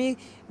কেতিয়াবা আমি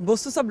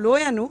বস্তু চব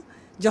লৈ আনো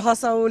জহা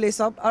চাউল এই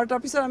চব আৰু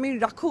তাৰপিছত আমি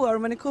ৰাখোঁ আৰু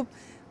মানে খুব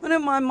মানে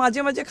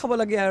মাজে খাব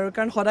লাগে আৰু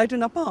কাৰণ সদায়তো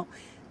নাপাওঁ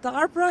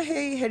তাৰ পৰা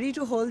সেই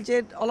হেৰিটো হ'ল যে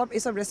অলপ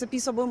এই চব ৰেচিপি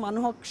চবো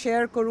মানুহক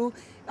শ্বেয়াৰ কৰোঁ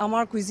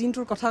আমাৰ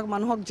কুইজিনটোৰ কথা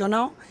মানুহক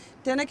জনাওঁ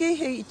তেনেকেই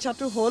সেই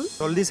ইচ্ছাটো হ'ল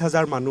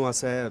 40,000 মানুহ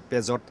আছে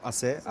পেজত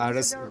আছে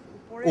আৰু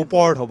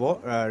ওপৰত হ'ব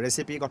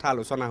ৰেচিপিৰ কথা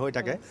আলোচনা হৈ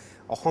থাকে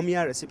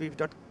অসমীয়া ৰেচিপিৰ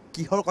ভিতৰত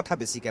কিহৰ কথা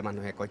বেছিকৈ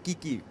মানুহে কয় কি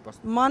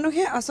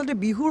মানুহে আচলতে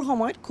বিহুৰ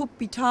সময়ত খুব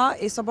পিঠা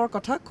এই চবৰ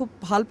কথা খুব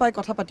ভাল পায়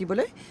কথা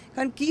পাতিবলৈ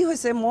কাৰণ কি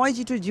হৈছে মই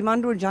যিমান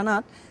দূৰ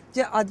জানাত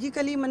যে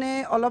আজিকালি মানে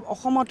অলপ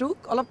অসমতো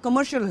অলপ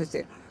কমাৰ্চিয়েল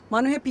হৈছে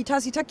মানুহে পিঠা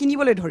চিঠা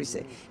কিনিবলৈ ধৰিছে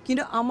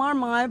কিন্তু আমাৰ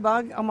মায়ে বা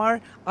আমাৰ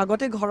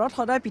আগতে ঘৰত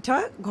সদায় পিঠা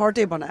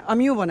ঘৰতে বনায়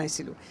আমিও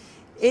বনাইছিলোঁ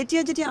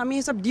এতিয়া যেতিয়া আমি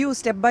এই চব দিওঁ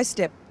ষ্টেপ বাই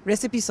ষ্টেপ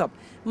ৰেচিপি চব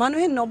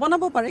মানুহে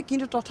নবনাব পাৰে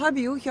কিন্তু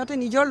তথাপিও সিহঁতে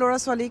নিজৰ ল'ৰা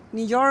ছোৱালীক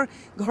নিজৰ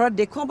ঘৰত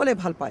দেখুৱাবলৈ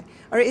ভাল পায়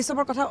আৰু এই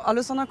চবৰ কথা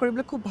আলোচনা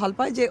কৰিবলৈ খুব ভাল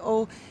পায় যে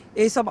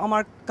এই চব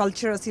আমাৰ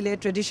কালচাৰ আছিলে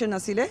ট্ৰেডিশ্যন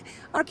আছিলে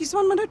আৰু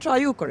কিছুমান মানুহে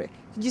ট্ৰাইও কৰে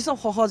যি চব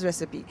সহজ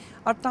ৰেচিপি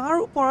আৰু তাৰ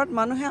ওপৰত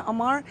মানুহে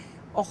আমাৰ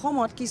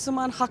অসমত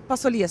কিছুমান শাক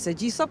পাচলি আছে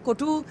যি চব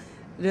ক'তো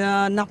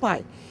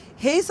নাপায়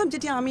সেই চব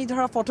যেতিয়া আমি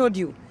ধৰা ফটো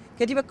দিওঁ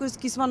কেতিয়াবা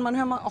কিছুমান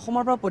মানুহে আমাক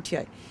অসমৰ পৰা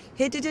পঠিয়ায়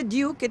সেই তেতিয়া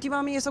দিওঁ কেতিয়াবা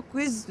আমি এই চব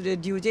কুইজ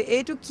দিওঁ যে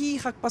এইটো কি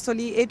শাক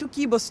পাচলি এইটো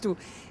কি বস্তু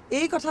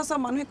এই কথা চব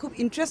মানুহে খুব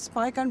ইণ্টাৰেষ্ট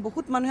পায় কাৰণ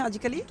বহুত মানুহে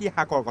আজিকালি কি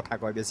শাকৰ কথা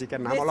কয় বেছিকৈ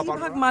নাম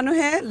অলপ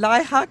মানুহে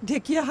লাই শাক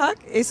ঢেকীয়া শাক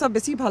এই চব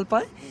বেছি ভাল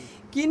পায়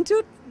কিন্তু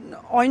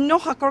অন্য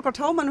শাকৰ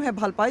কথাও মানুহে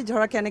ভাল পায়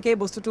ধৰা কেনেকৈ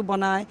বস্তুটো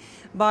বনায়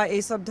বা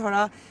এই চব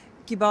ধৰা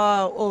কিবা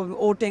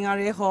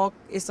ঔটেঙাৰে হওক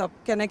এই চব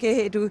কেনেকৈ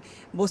এইটো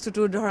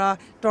বস্তুটো ধৰা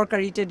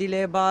তৰকাৰীতে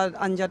দিলে বা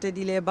আঞ্জাতে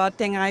দিলে বা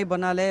টেঙাই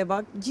বনালে বা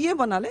যিয়ে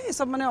বনালে এই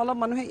চব মানে অলপ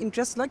মানুহে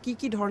ইণ্টাৰেষ্ট লয়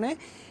কি ধৰণে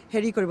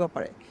হেৰি কৰিব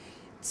পাৰে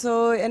চ'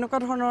 এনেকুৱা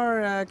ধৰণৰ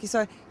কিছু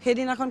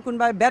সেইদিনাখন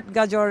কোনোবাই বেত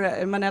গাজৰ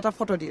মানে এটা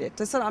ফটো দিলে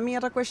তাৰপিছত আমি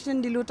এটা কুৱেশ্যন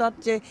দিলোঁ তাত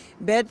যে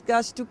বেত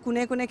গাজটো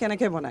কোনে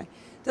কেনেকৈ বনায়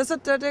তাৰপিছত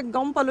তাতে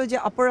গম পালোঁ যে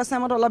আপাৰ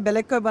আছামত অলপ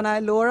বেলেগকৈ বনায়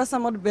লৱাৰ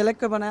আছামত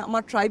বেলেগকৈ বনায়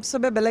আমাৰ ট্ৰাইব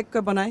চবে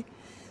বেলেগকৈ বনায়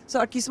চ'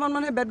 আৰু কিছুমান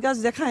মানুহে বেতগাজ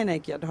দেখাই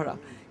নাইকিয়া ধৰা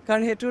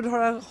কাৰণ সেইটো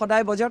ধৰা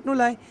সদায় বজাৰত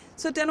নোলায়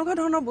চ' তেনেকুৱা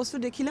ধৰণৰ বস্তু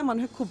দেখিলে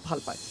মানুহে খুব ভাল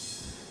পায়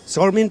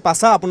শৰ্মিন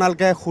পাছা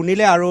আপোনালোকে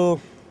শুনিলে আৰু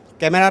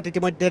কেমেৰাত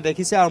ইতিমধ্যে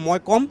দেখিছে আৰু মই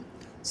ক'ম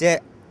যে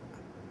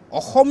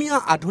অসমীয়া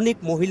আধুনিক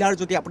মহিলাৰ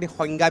যদি আপুনি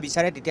সংজ্ঞা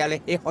বিচাৰে তেতিয়াহ'লে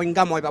সেই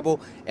সংজ্ঞা মই ভাবোঁ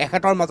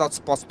এখেতৰ মাজত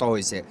স্পষ্ট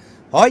হৈছে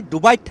হয়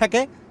ডুবাইত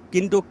থাকে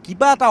কিন্তু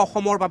কিবা এটা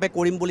অসমৰ বাবে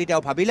কৰিম বুলি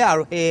তেওঁ ভাবিলে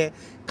আৰু সেই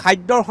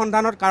খাদ্যৰ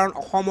সন্ধানত কাৰণ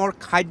অসমৰ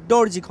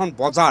খাদ্যৰ যিখন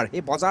বজাৰ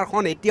সেই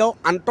বজাৰখন এতিয়াও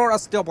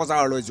আন্তঃৰাষ্ট্ৰীয়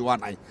বজাৰলৈ যোৱা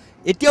নাই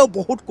এতিয়াও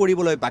বহুত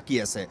কৰিবলৈ বাকী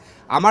আছে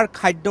আমাৰ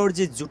খাদ্যৰ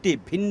যি জুতি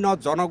ভিন্ন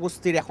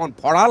জনগোষ্ঠীৰ এখন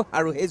ভঁৰাল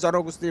আৰু সেই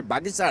জনগোষ্ঠীৰ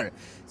বাগিচাৰ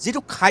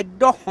যিটো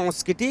খাদ্য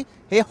সংস্কৃতি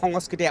সেই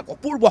সংস্কৃতি এক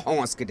অপূৰ্ব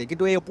সংস্কৃতি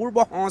কিন্তু এই অপূৰ্ব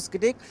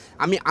সংস্কৃতিক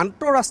আমি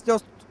আন্তঃৰাষ্ট্ৰীয়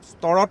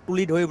স্তৰত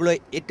তুলি ধৰিবলৈ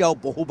এতিয়াও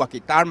বহু বাকী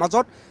তাৰ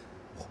মাজত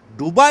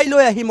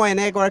ডুবাইলৈ আহি মই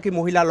এনে এগৰাকী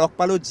মহিলা লগ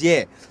পালোঁ যিয়ে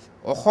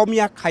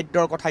অসমীয়া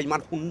খাদ্যৰ কথা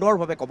ইমান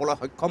সুন্দৰভাৱে ক'বলৈ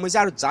সক্ষম হৈছে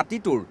আৰু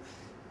জাতিটোৰ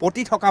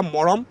প্ৰতি থকা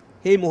মৰম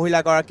সেই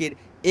মহিলাগৰাকীৰ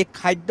এই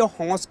খাদ্য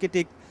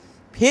সংস্কৃতিক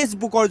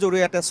ফেচবুকৰ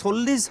জৰিয়তে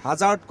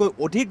 40,000তকৈ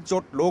অধিক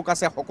য'ত লোক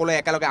আছে সকলোৱে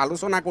একেলগে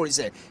আলোচনা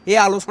কৰিছে এই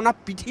আলোচনা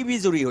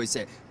পৃথিৱীজুৰি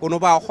হৈছে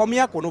কোনোবা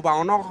অসমীয়া কোনোবা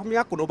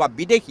অনঅসমীয়া কোনোবা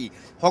বিদেশী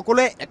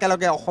সকলোৱে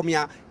একেলগে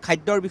অসমীয়া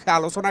খাদ্যৰ বিষয়ে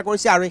আলোচনা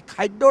কৰিছে আৰু এই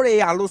খাদ্যৰ এই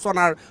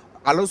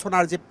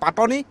আলোচনাৰ যি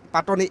পাতনি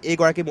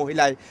এইগৰাকী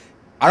মহিলাই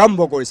আৰম্ভ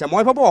কৰিছে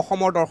মই ভাবোঁ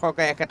অসমৰ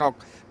দৰ্শকে এখেতক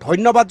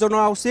ধন্যবাদ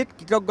জনোৱা উচিত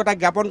কৃতজ্ঞতা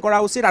জ্ঞাপন কৰা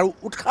উচিত আৰু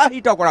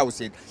উৎসাহিত কৰা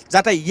উচিত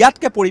যাতে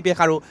ইয়াতকৈ পৰিৱেশ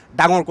আৰু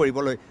ডাঙৰ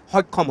কৰিবলৈ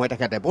সক্ষম হয়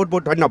তেখেতে বহুত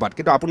বহুত ধন্যবাদ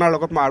কিন্তু আপোনাৰ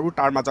লগত মই আৰু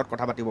তাৰ মাজত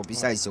কথা পাতিব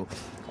বিচাৰিছোঁ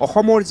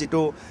অসমৰ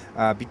যিটো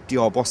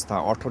বিত্তীয় অৱস্থা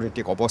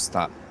অৰ্থনৈতিক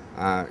অৱস্থা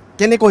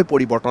কেনেকৈ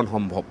পৰিৱৰ্তন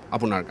সম্ভৱ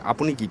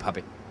আপুনি কি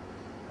ভাবে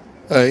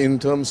ইন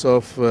টাৰ্মছ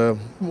অফ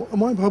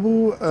মই ভাবোঁ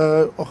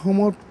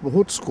অসমত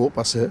বহুত স্ক'প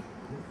আছে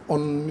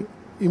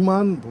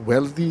ইমান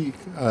ৱেলদি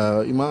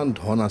ইমান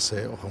ধন আছে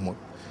অসমত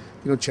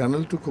কিন্তু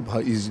চেনেলটো খুব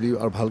ইজিলি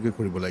আৰু ভালকৈ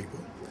কৰিব লাগিব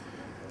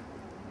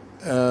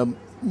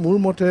মোৰ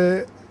মতে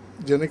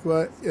যেনেকুৱা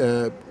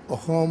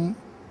অসম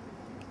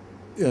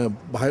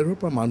বাহিৰৰ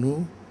পৰা মানুহ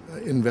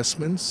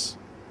ইনভেষ্টমেণ্টছ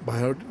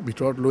বাহিৰৰ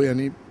ভিতৰত লৈ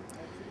আনি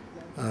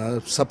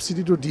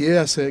ছাবচিডিটো দিয়ে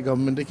আছে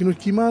গভৰ্ণমেণ্টে কিন্তু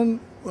কিমান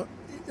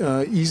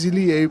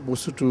ইজিলি এই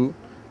বস্তুটো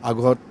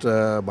আগত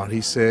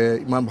বাঢ়িছে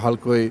ইমান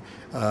ভালকৈ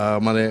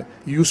মানে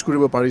ইউজ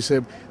কৰিব পাৰিছে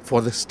for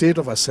the state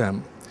of Assam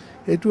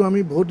এইটো আমি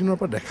বহুত দিনৰ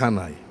পৰা দেখা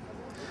নাই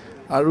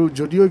আৰু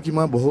যদিও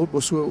কিমান বহুত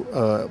বস্তু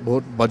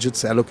বহুত বাজেটছ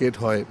এল'কেট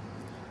হয়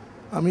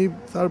আমি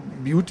তাৰ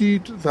বিউটি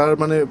তাৰ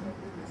মানে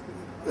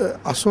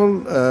আচল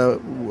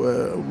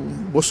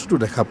বস্তুটো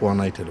দেখা পোৱা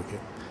নাই এতিয়ালৈকে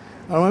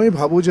আৰু আমি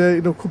ভাবোঁ যে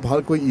এইটো খুব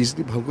ভালকৈ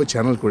ইজিলি ভালকৈ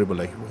চেনেল কৰিব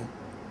লাগিব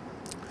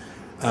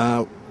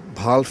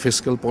ভাল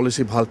ফিস্কেল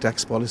পলিচি ভাল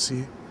tax policy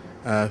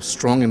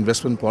strong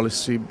investment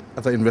policy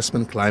এটা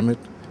investment climate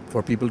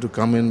for people to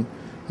come in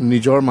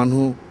নিজৰ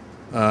মানুহ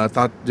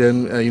তাত যেন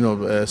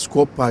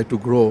স্ক'প পায় টু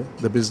গ্ৰ'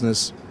 দ্য বিজনেছ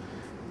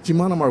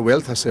যিমান আমাৰ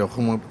ৱেল্থ আছে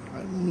অসমত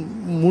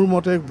মোৰ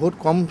মতে বহুত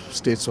কম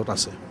ষ্টেটছত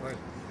আছে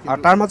আৰু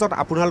তাৰ মাজত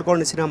আপোনালোকৰ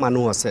নিচিনা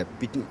মানুহ আছে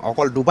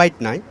অকল ডুবাইত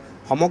নাই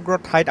সমগ্ৰ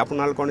ঠাইত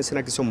আপোনালোকৰ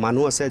নিচিনা কিছু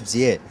মানুহ আছে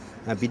যিয়ে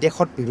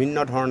বিদেশত বিভিন্ন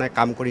ধৰণে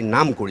কাম কৰি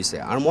নাম কৰিছে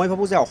আৰু মই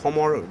ভাবোঁ যে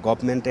অসমৰ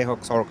গভৰ্ণমেণ্টে হওক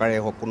চৰকাৰে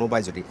হওক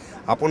কোনোবাই যদি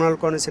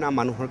আপোনালোকৰ নিচিনা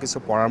মানুহৰ কিছু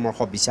পৰামৰ্শ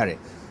বিচাৰে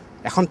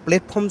এখন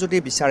প্লেটফৰ্ম যদি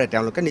বিচাৰে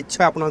তেওঁলোকে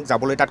নিশ্চয় আপোনাক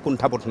যাবলৈ তাত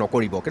কুণ্ঠাবোধ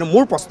নকৰিব কিন্তু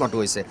মোৰ প্ৰশ্নটো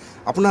হৈছে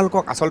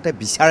আপোনালোকক আচলতে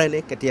বিচাৰেনে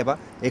কেতিয়াবা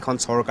এইখন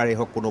চৰকাৰেই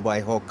হওক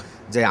কোনোবাই হওক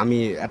যে আমি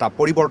এটা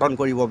পৰিৱৰ্তন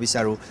কৰিব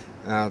বিচাৰোঁ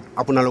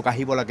আপোনালোক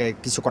আহিব লাগে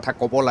কিছু কথা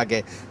ক'ব লাগে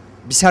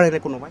বিচাৰেনে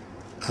কোনোবাই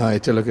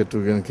এতিয়ালৈকেতো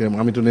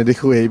আমিতো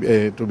নেদেখোঁ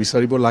এইটো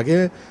বিচাৰিব লাগে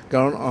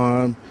কাৰণ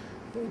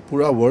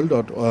পুৰা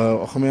ৱৰ্ল্ডত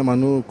অসমীয়া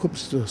মানুহ খুব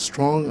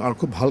ষ্ট্ৰং আৰু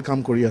খুব ভাল কাম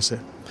কৰি আছে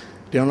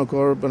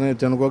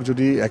তেওঁলোকক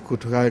যদি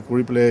একগোট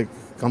কৰি পেলাই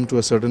come to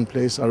A certain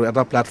place আৰু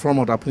এটা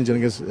প্লেটফৰ্মত আপুনি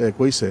যেনেকৈ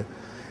কৈছে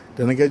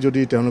তেনেকৈ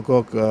যদি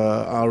তেওঁলোকক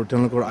আৰু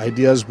তেওঁলোকৰ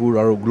আইডিয়াছবোৰ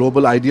আৰু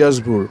গ্ল'বেল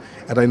আইডিয়াছবোৰ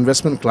এটা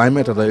ইনভেষ্টমেণ্ট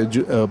ক্লাইমেট এটা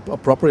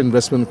প্ৰপাৰ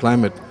ইনভেষ্টমেণ্ট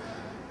ক্লাইমেট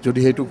যদি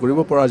সেইটো কৰিব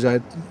পৰা যায়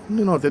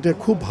তেতিয়া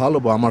খুব ভাল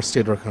হ'ব আমাৰ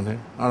ষ্টেটৰ কাৰণে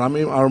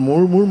আৰু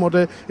মোৰ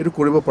মতে এইটো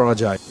কৰিব পৰা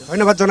যায়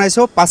ধন্যবাদ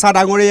জনাইছোঁ পাছা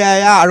ডাঙৰীয়া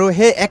আৰু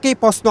সেই একেই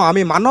প্ৰশ্ন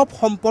আমি মানৱ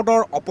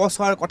সম্পদৰ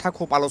অপচয়ৰ কথা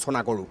খুব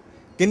আলোচনা কৰোঁ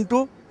কিন্তু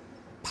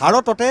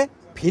ভাৰততে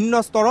ভিন্ন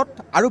স্তৰত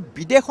আৰু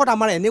বিদেশত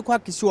আমাৰ এনেকুৱা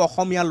কিছু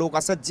অসমীয়া লোক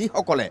আছে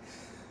যিসকলে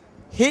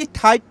সেই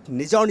ঠাইত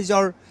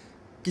নিজৰ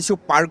কিছু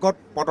পাৰ্গত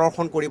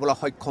প্ৰদৰ্শন কৰিবলৈ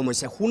সক্ষম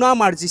হৈছে সুনাম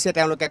আৰ্জিছে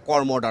তেওঁলোকে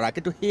কৰ্মৰ দ্বাৰা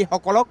কিন্তু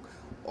সেইসকলক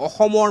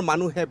অসমৰ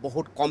মানুহে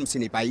বহুত কম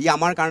চিনি পায় ই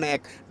আমাৰ কাৰণে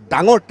এক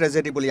ডাঙৰ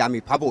ট্ৰেজেডি বুলি আমি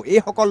ভাবোঁ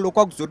এইসকল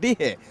লোকক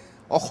যদিহে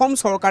অসম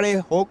চৰকাৰেই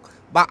হওক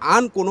বা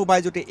আন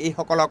কোনোবাই যদি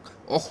এইসকলক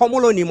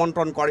অসমলৈ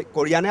নিমন্ত্ৰণ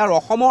কৰি আনে আৰু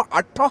অসমৰ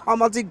আৰ্থ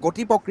সামাজিক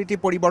গতি প্ৰকৃতি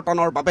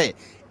পৰিৱৰ্তনৰ বাবে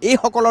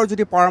এইসকলৰ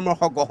যদি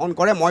পৰামৰ্শ গ্ৰহণ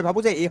কৰে মই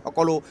ভাবোঁ যে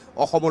এইসকলো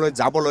অসমলৈ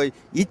যাবলৈ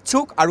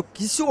ইচ্ছুক আৰু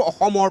কিছু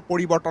অসমৰ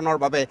পৰিৱৰ্তনৰ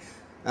বাবে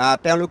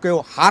তেওঁলোকেও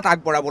হাত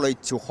আগবঢ়াবলৈ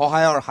ইচ্ছুক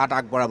সহায়ৰ হাত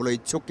আগবঢ়াবলৈ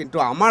ইচ্ছুক কিন্তু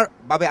আমাৰ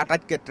বাবে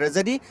আটাইতকৈ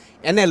ট্ৰেজেডি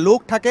এনে লোক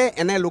থাকে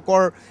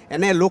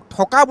এনে লোক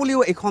থকা বুলিও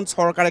এইখন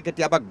চৰকাৰে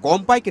কেতিয়াবা গম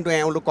পায় কিন্তু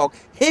এওঁলোকক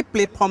সেই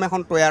প্লেটফৰ্ম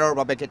এখন তৈয়াৰৰ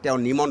বাবে কেতিয়াও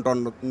নিমন্ত্ৰণ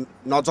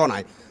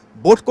নজনায়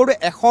বোধ কৰোঁ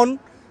এখন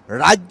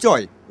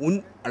ৰাজ্যই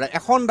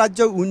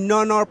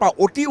উন্নয়নৰ পৰা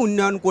অতি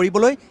উন্নয়ন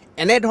কৰিবলৈ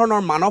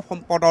এনেধৰণৰ মানৱ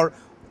সম্পদৰ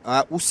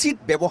উচিত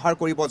ব্যৱহাৰ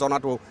কৰিব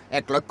জনাটো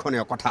এক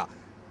লক্ষণীয় কথা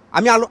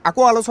আমি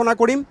আকৌ আলোচনা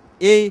কৰিম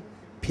এই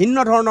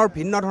ভিন্ন ধৰণৰ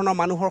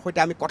মানুহৰ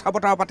সৈতে আমি কথা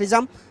বতৰা পাতি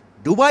যাম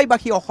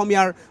ডুবাইবাসী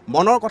অসমীয়াৰ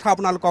মনৰ কথা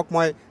আপোনালোকক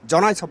মই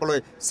জনাই চাবলৈ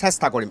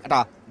চেষ্টা কৰিম এটা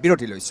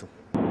বিৰতি লৈছোঁ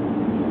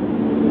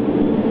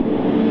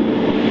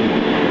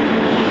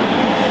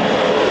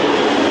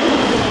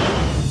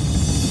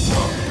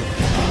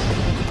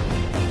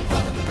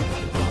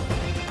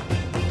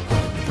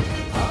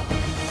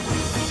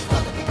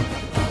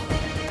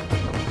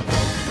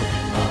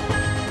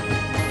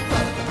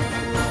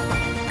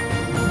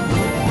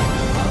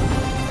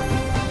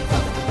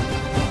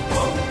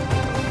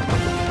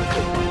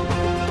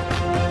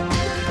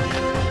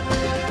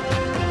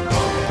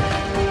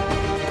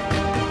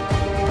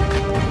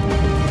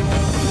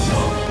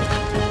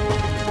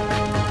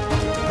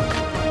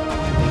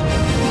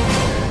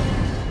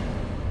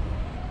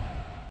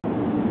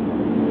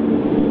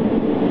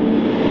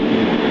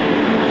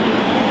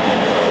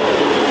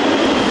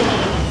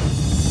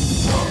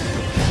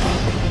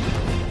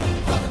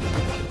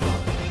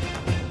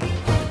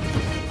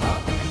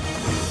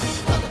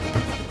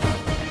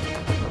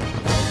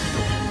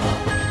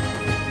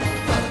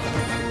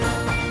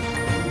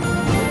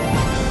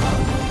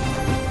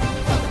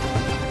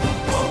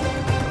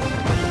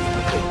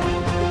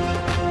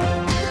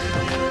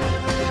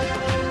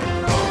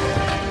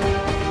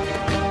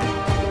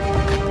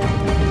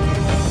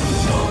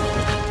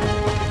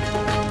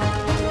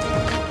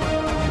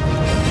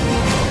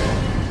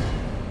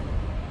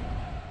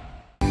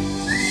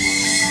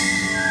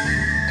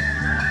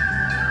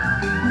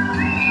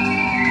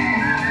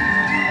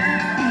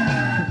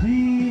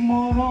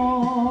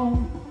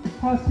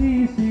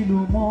সাচিছিলো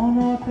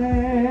মনতে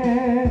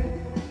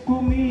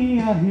তুমি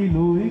আহি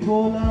লৈ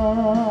গলা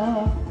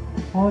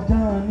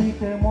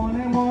অজানিতে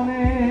মনে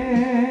মনে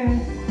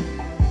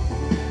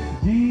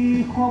যি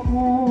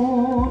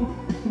সপোন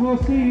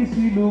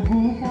ৰচিছিলো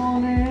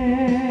গোপনে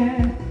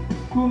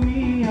তুমি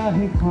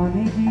আহি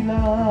খানি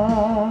দিলা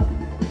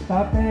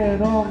তাতে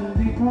ৰং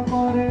দি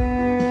থকৰে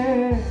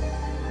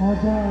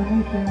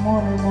অজানিতে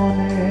মনে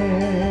মনে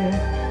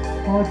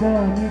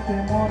অজানিতে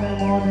মনে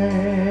মনে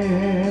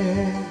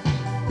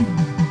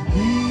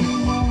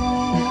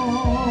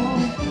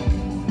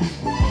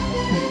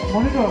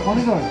monitor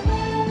monitor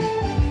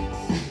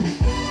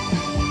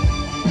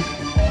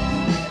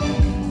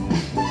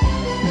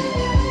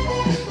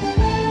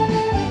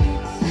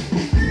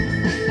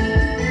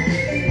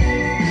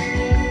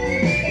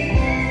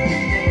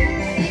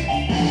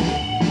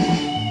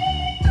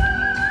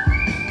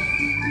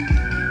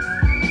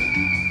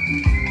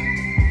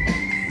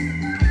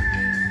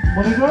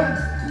Monitor,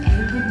 a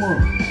little bit more.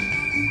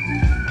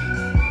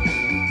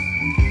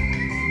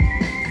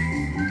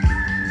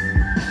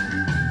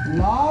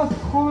 Last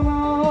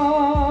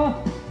corner,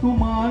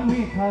 tumar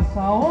mitha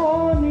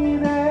saoni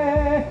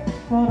re,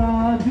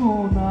 toraju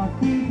na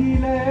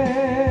kidile,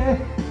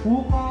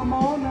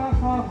 ukamona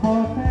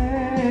kakhote,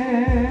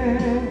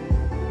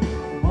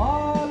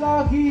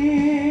 balagi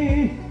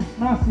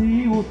nasi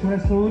uthe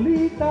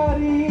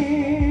solitari,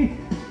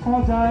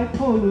 khojai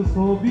tholu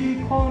sobi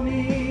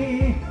khoni.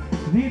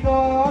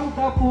 হৃদয়ৰ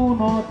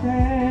কাপোনতে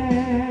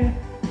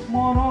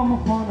মৰম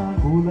খনা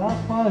গোলাপ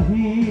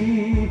পাহি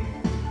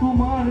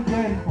তোমাৰ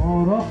যেন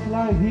পৰশ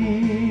লাগি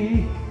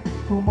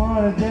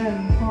তোমাৰ যেন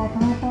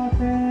কথা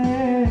পাতে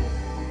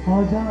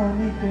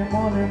অজানিতে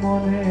মনে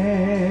মনে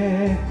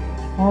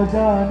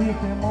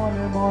অজানিতে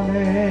মনে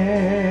মনে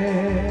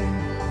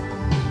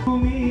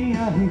তুমি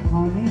আহি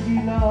খানি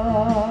দিলা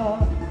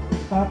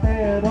তাতে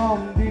ৰং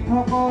দি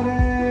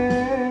থকৰে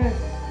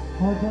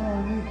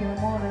অজানিতে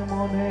মনে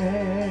মনে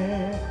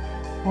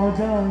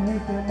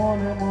অজানিতে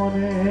মনে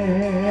মনে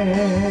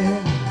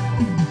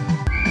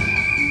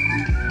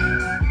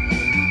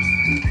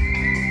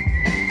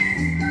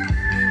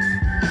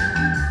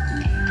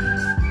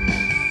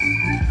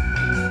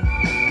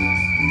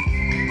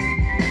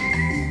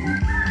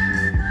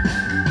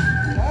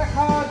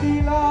দেখা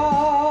দিলা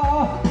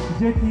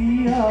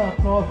যেতিয়া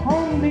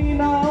প্ৰথম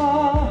দিনা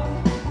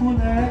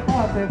ফুলে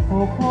পাতে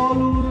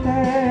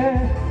সকলোতে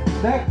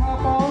দেখা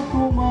পাওঁ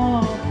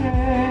তোমাকে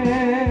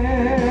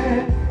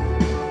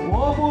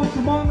অবুজ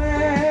মনে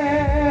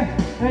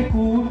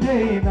একো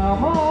যেই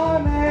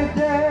নামানে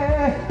যে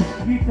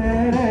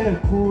গীতেৰে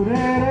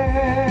সুৰেৰে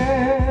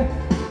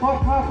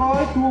কথা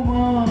কয়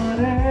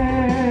তোমাৰে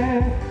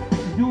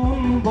জোন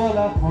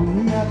গলা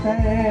খনিয়াতে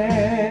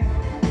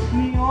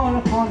নিয়ৰ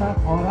খনা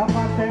খৰা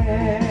পাতে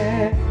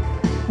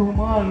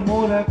তোমাৰ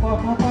মোৰে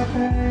কথা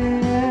পাতে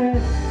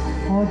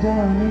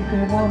অজানিতে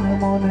মনে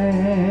মনে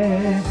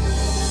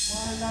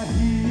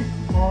লাগি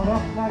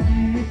পৰশ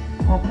লাগি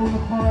সপোন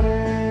খৰে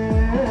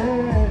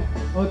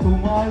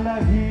তোমাৰ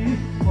লাগি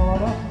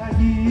পৰশ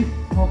লাগি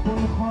সপোন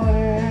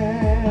খৰে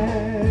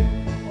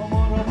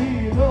অমৰণি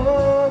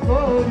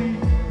লগৰি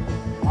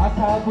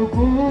আশা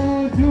বুকু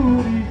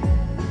জুৰি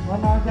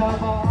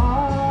নাযাবা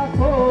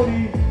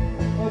কৰি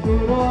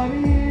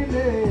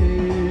দূৰণিলে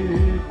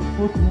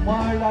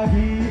তোমাৰ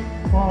লাগি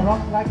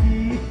পৰশ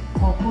লাগি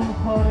সপোন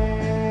খৰে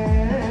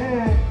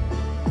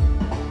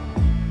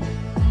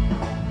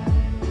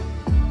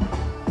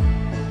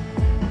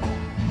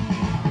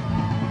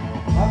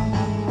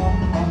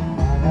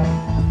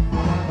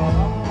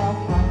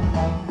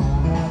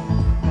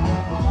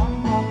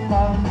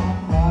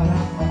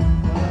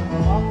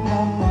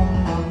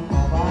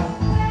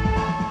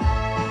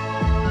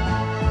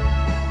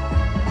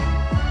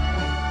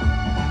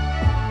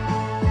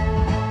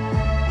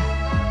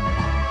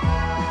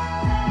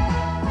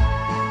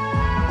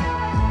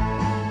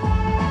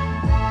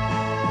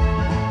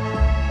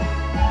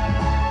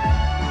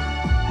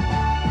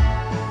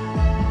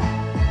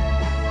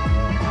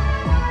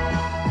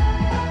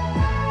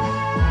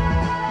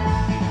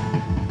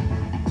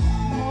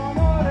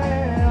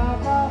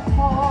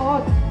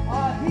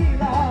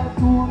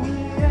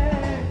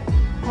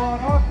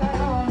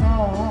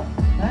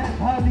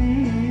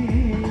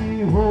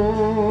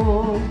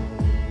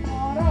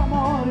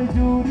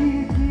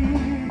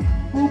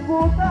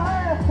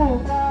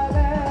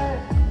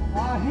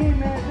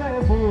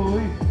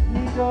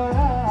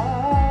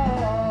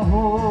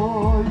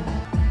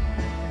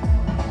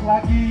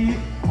লাগি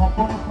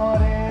সপোন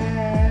খৰে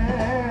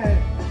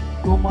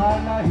তোমাৰ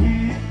নাহি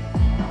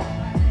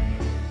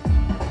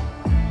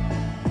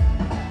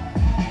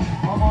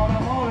অমৰ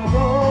মোৰ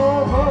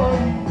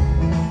গৈ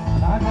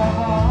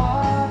নাযাবা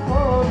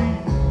কৰি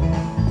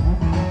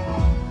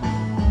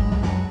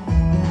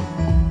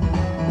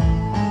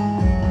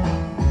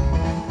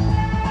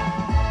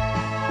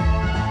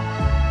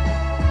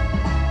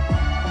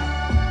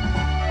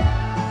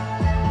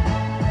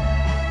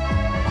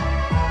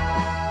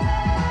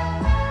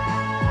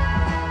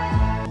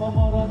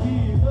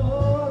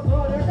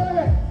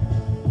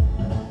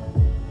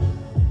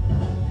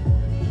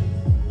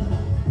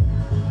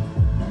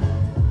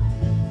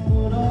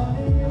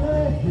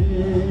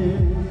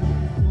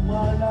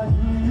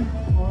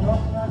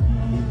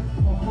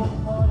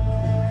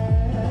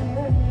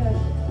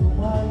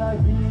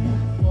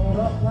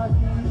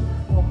লাগি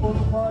সপোন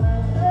ভৰে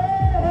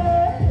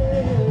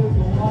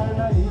তোমাৰ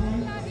লাগি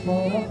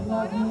বৰফ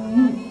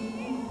লাগি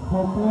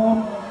সপোন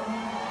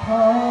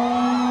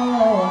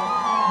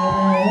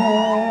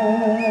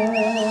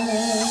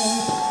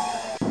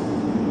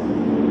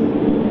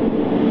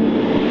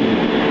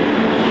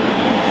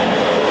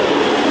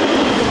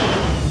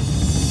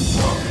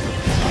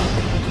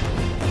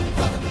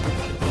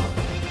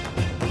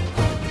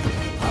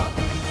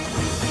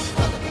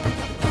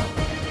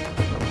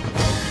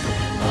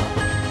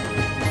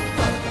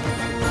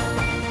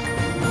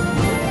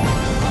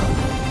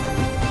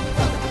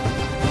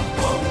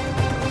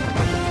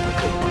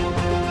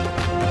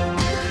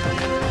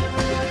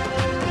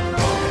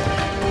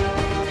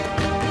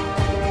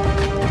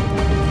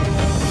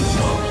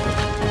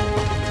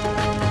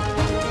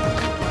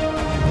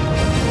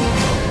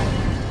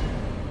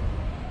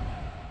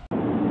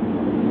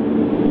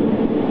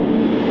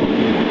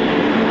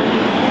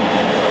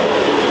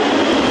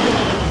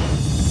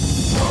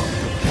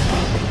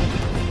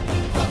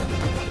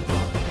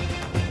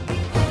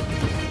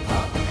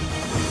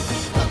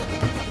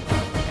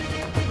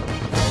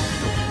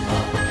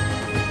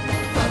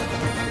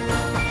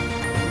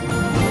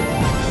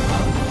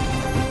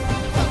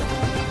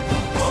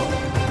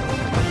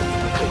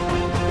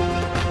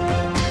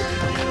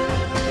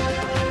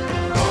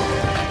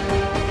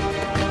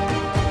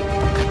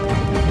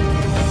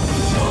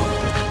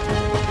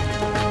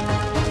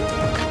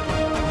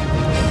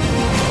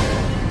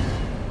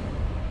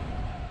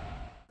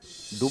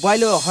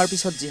ডুবাইলৈ অহাৰ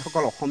পিছত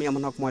যিসকল অসমীয়া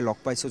মানুহক মই লগ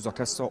পাইছোঁ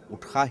যথেষ্ট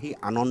উৎসাহী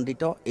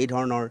আনন্দিত এই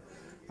ধৰণৰ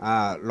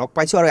লগ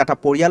পাইছোঁ আৰু এটা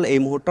পৰিয়াল এই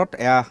মুহূৰ্তত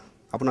এয়া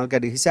আপোনালোকে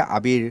দেখিছে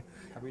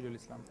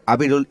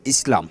আবিৰুল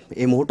ইছলাম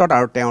এই মুহূৰ্তত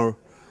আৰু তেওঁৰ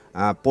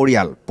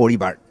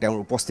পৰিবাৰ তেওঁৰ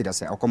উপস্থিত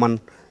আছে অকণমান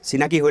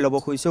চিনাকি হৈ ল'ব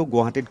খুজিছোঁ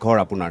গুৱাহাটীত ঘৰ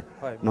আপোনাৰ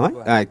নহয়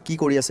কি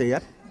কৰি আছে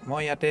ইয়াত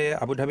মই ইয়াতে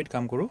আবুধাবিত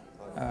কাম কৰোঁ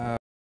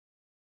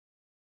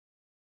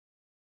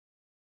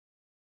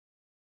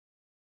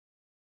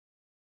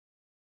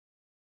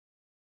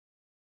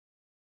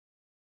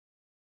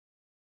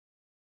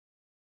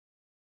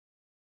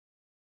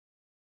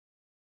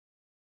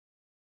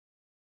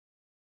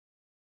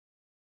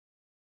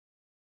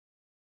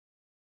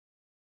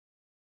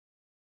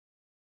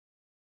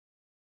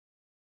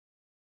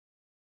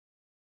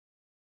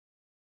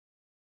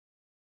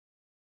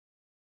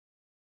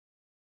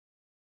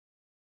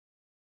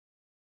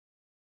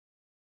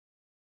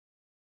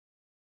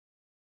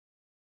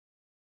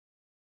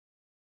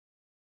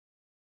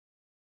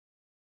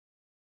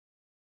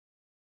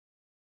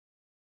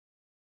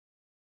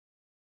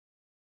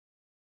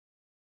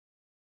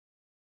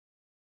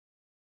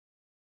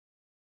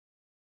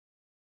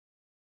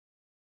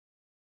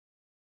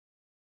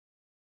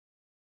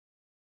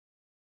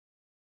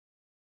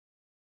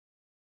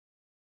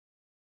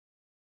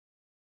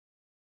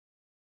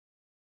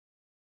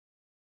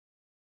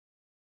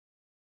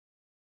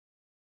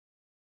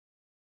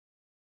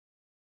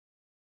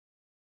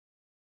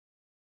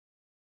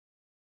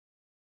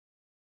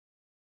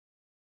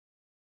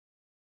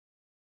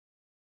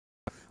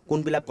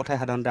কোনবিলাক কথাই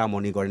সাধাৰণতে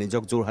আমনি কৰে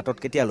নিজক যোৰহাটত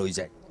কেতিয়া লৈ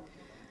যায়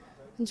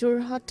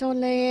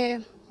যোৰহাটলৈ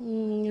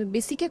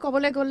বেছিকৈ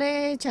ক'বলৈ গ'লে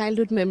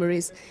childhood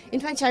memories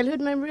in fact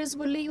childhood memories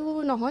বুলিও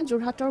নহয়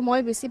যোৰহাটৰ মই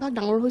বেছিভাগ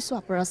ডাঙৰ হৈছোঁ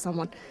আপাৰ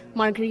আছামত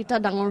মাৰ্ঘেৰিটা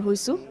ডাঙৰ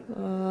হৈছোঁ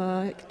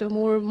কিন্তু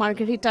মোৰ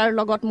মাৰ্ঘেৰিটাৰ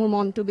লগত মোৰ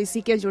মনটো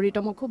বেছিকৈ জড়িত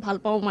মই খুব ভাল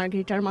পাওঁ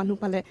মাৰ্ঘেৰিটাৰ মানুহ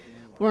পালে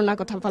পুৰণা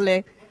কথা পালে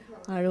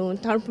আৰু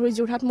তাৰোপৰি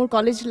যোৰহাট মোৰ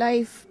কলেজ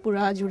লাইফ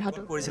পুৰা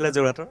যোৰহাটৰ পঢ়িছিলে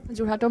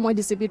যোৰহাটৰ মই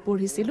ডিচিপিত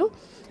পঢ়িছিলোঁ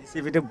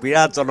ডিচিপিটো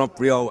বিৰাট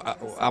জনপ্ৰিয়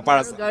আপাৰ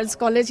গাৰ্লছ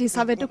কলেজ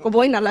হিচাপেতো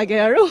ক'বই নালাগে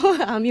আৰু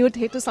আমিও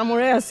সেইটো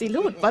চামৰে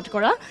আছিলোঁ উৎপাত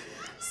কৰা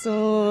চ'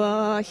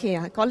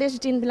 সেয়া কলেজ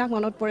দিনবিলাক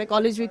মনত পৰে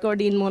কলেজ উইকৰ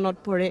দিন মনত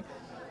পৰে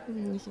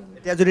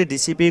এতিয়া যদি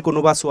ডিচিপিৰ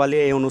কোনোবা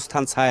ছোৱালীয়ে এই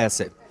অনুষ্ঠান চাই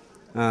আছে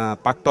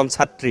প্ৰাক্তন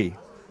ছাত্ৰী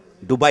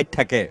ডুবাইত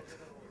থাকে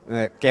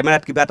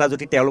কেমেৰাত কিবা এটা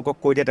যদি তেওঁলোকক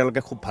কৈ দিয়ে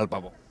তেওঁলোকে খুব ভাল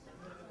পাব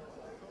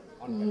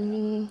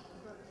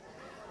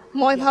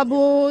মই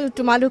ভাবোঁ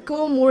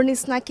তোমালোকেও মোৰ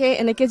নিচিনাকৈ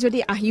এনেকৈ যদি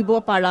আহিব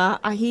পাৰা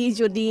আহি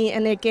যদি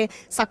এনেকৈ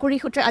চাকৰি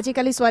সূত্ৰে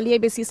আজিকালি ছোৱালীয়ে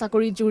বেছি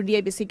চাকৰিত জোৰ দিয়ে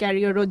বেছি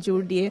কেৰিয়াৰত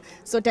জোৰ দিয়ে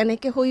চ'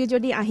 তেনেকৈ হৈ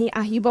যদি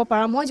আহিব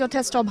পাৰা মই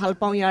যথেষ্ট ভাল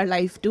পাওঁ ইয়াৰ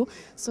লাইফটো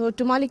চ'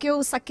 তোমালোকেও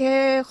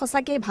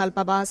সঁচাকৈ ভাল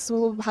পাবা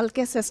চ'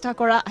 ভালকৈ চেষ্টা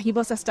কৰা আহিব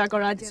চেষ্টা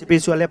কৰা ডিচিপিৰ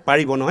ছোৱালীয়ে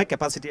পাৰিব নহয়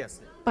কেপাচিটি আছে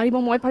পাৰিব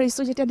মই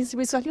পাৰিছোঁ যেতিয়া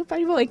ডিচিপিৰ ছোৱালীও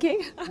পাৰিব একেই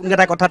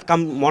কোনকেইটা কথাত কাম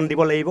মন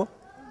দিব লাগিব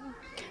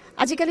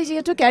আজিকালি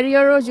যিহেতু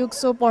কেৰিয়াৰৰ যুগ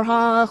চ' পঢ়া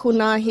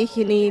শুনা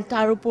সেইখিনি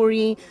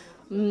তাৰোপৰি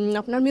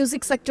আপোনাৰ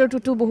মিউজিক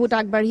ছেক্টৰটোতো বহুত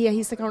আগবাঢ়ি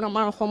আহিছে কাৰণ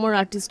আমাৰ অসমৰ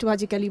আৰ্টিষ্টো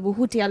আজিকালি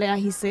বহুত ইয়ালৈ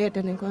আহিছে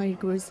তেনেকুৱা হেৰি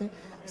কৰিছে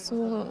চ'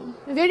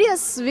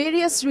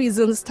 ভেৰিয়াছ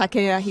ৰিজনছ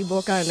থাকে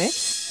আহিবৰ কাৰণে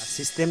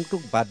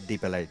ছিষ্টেমটোক বাদ দি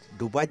পেলাই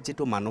ডুবাইত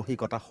যিটো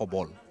মানসিকতা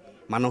সবল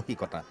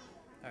মানসিকতা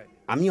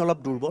আমি অলপ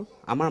দুৰ্বল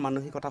আমাৰ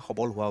মানসিকতা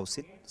সবল হোৱা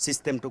উচিত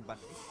ছিষ্টেমটোক বাদ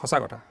সঁচা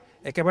কথা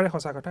একেবাৰে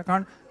সঁচা কথা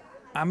কাৰণ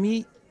আমি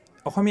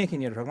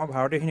অসমীয়াখিনিয়ে ধৰক মই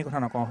ভাৰতীয়খিনিৰ কথা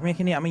নকওঁ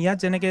অসমীয়াখিনি আমি ইয়াত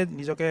যেনেকৈ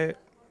নিজকে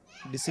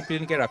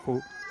ডিচিপ্লিনকৈ ৰাখোঁ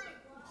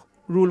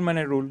ৰুল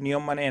মানে ৰুল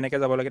নিয়ম মানে এনেকৈ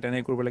যাব লাগে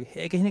তেনেকৈ কৰিব লাগে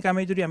সেইখিনি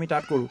কামেই যদি আমি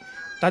তাত কৰোঁ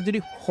তাত যদি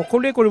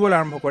সকলোৱে কৰিবলৈ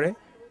আৰম্ভ কৰে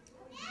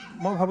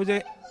মই ভাবোঁ যে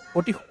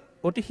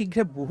অতি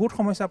শীঘ্ৰে বহুত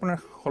সমস্যা আপোনাৰ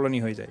সলনি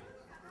হৈ যায়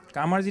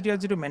আমাৰ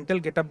যিটো মেণ্টেল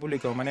গেটআপ বুলি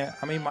কওঁ মানে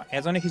আমি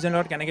এজনে সিজনৰ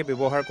লগত কেনেকৈ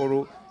ব্যৱহাৰ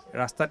কৰোঁ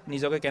ৰাস্তাত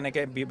নিজকে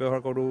কেনেকৈ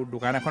ব্যৱহাৰ কৰোঁ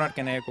দোকান এখনত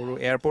কেনেকৈ কৰোঁ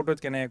এয়াৰপৰ্টত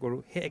কেনেকৈ কৰোঁ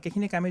সেই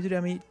একেখিনি কামেই যদি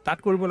আমি তাত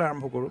কৰিবলৈ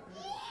আৰম্ভ কৰোঁ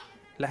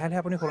লাহে লাহে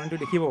আপুনি সলনিটো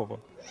দেখিব পাব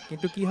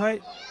কিন্তু কি হয়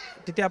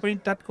তেতিয়া আপুনি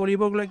তাত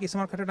কৰিব গ'লে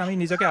কিছুমান ক্ষেত্ৰত আমি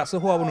নিজকে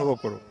আচহুৱা অনুভৱ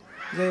কৰোঁ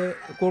যে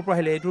ক'ৰ পৰা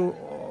আহিলে এইটো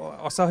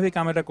অস্বাভাৱিক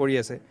কাম এটা কৰি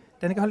আছে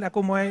তেনেকৈ হ'লে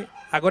আকৌ মই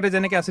আগতে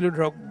যেনেকৈ আছিলোঁ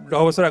ধৰক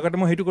 10 বছৰ আগতে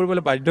মই সেইটো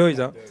কৰিবলৈ বাধ্য হৈ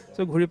যাওঁ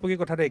চ' ঘূৰি পকি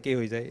কথাটো একেই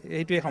হৈ যায়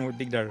এইটোৱে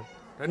দিগদাৰ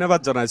ধন্যবাদ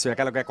জনাইছোঁ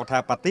একেলগে কথা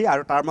পাতি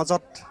আৰু তাৰ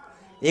মাজত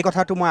এই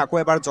কথাটো মই আকৌ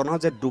এবাৰ জনাওঁ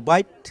যে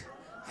ডুবাইত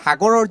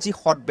সাগৰৰ যি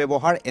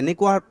সৎব্যৱহাৰ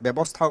এনেকুৱা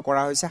ব্যৱস্থাও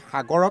কৰা হৈছে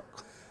সাগৰক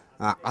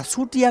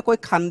আছুতীয়াকৈ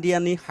খান্দি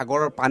আনি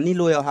সাগৰৰ পানী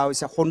লৈ অহা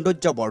হৈছে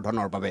সৌন্দৰ্য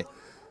বৰ্ধনৰ বাবে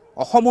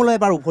অসমলৈ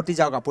এবাৰ উভতি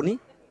যাওক আপুনি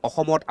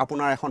অসমত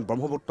আপোনাৰ এখন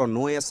ব্ৰহ্মপুত্ৰ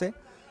নৈ আছে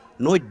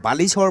নৈত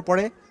বালিচৰ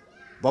পৰে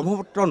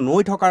ব্ৰহ্মপুত্ৰ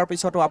নৈ থকাৰ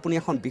পিছতো আপুনি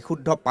এখন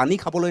বিশুদ্ধ পানী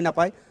খাবলৈ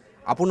নাপায়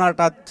আপোনাৰ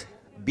তাত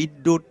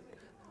বিদ্যুৎ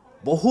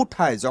বহু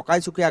ঠাই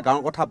জকাইচুকীয়া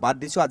গাঁৱৰ কথা বাদ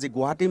দিছোঁ আজি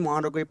গুৱাহাটী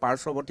মহানগৰীৰ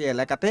পাৰ্শ্বৱৰ্তী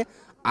এলেকাতে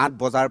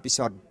 8 বজাৰ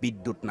পিছত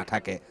বিদ্যুৎ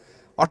নাথাকে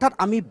অৰ্থাৎ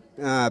আমি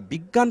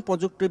বিজ্ঞান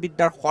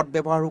প্ৰযুক্তিবিদ্যাৰ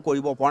সৎব্যৱহাৰো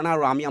কৰিব পৰা নাই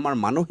আৰু আমি আমাৰ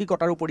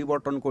মানসিকতাৰো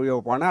পৰিৱৰ্তন কৰিব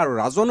পৰা নাই আৰু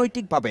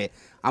ৰাজনৈতিকভাৱে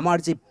আমাৰ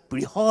যি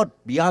বৃহৎ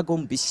বিয়াগম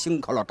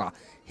বিশৃংখলতা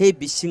সেই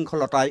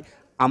বিশৃংখলতাই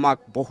আমাক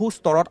বহু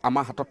স্তৰত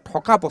আমাৰ হাতত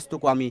থকা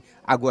বস্তুকো আমি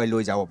আগুৱাই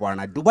লৈ যাব পৰা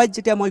নাই ডুবাইত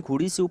যেতিয়া মই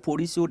ঘূৰিছোঁ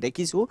ফুৰিছোঁ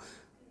দেখিছোঁ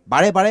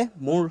বাৰে বাৰে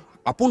মোৰ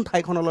আপোন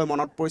ঠাইখনলৈ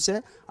মনত পৰিছে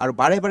আৰু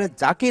বাৰে বাৰে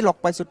যাকেই লগ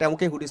পাইছোঁ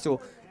তেওঁকে সুধিছোঁ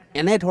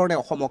এনেধৰণে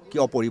অসমক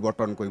কিয়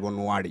পৰিৱৰ্তন কৰিব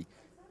নোৱাৰি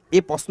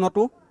এই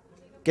প্ৰশ্নটো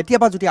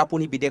কেতিয়াবা যদি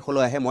আপুনি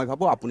বিদেশলৈ আহে মই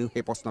ভাবোঁ আপুনিও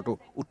সেই প্ৰশ্নটো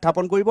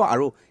উত্থাপন কৰিব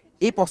আৰু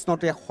এই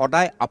প্ৰশ্নটোৱে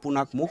সদায়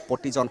আপোনাক মোক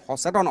প্ৰতিজন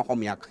সচেতন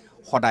অসমীয়াক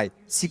সদায়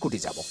চিকুটি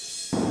যাব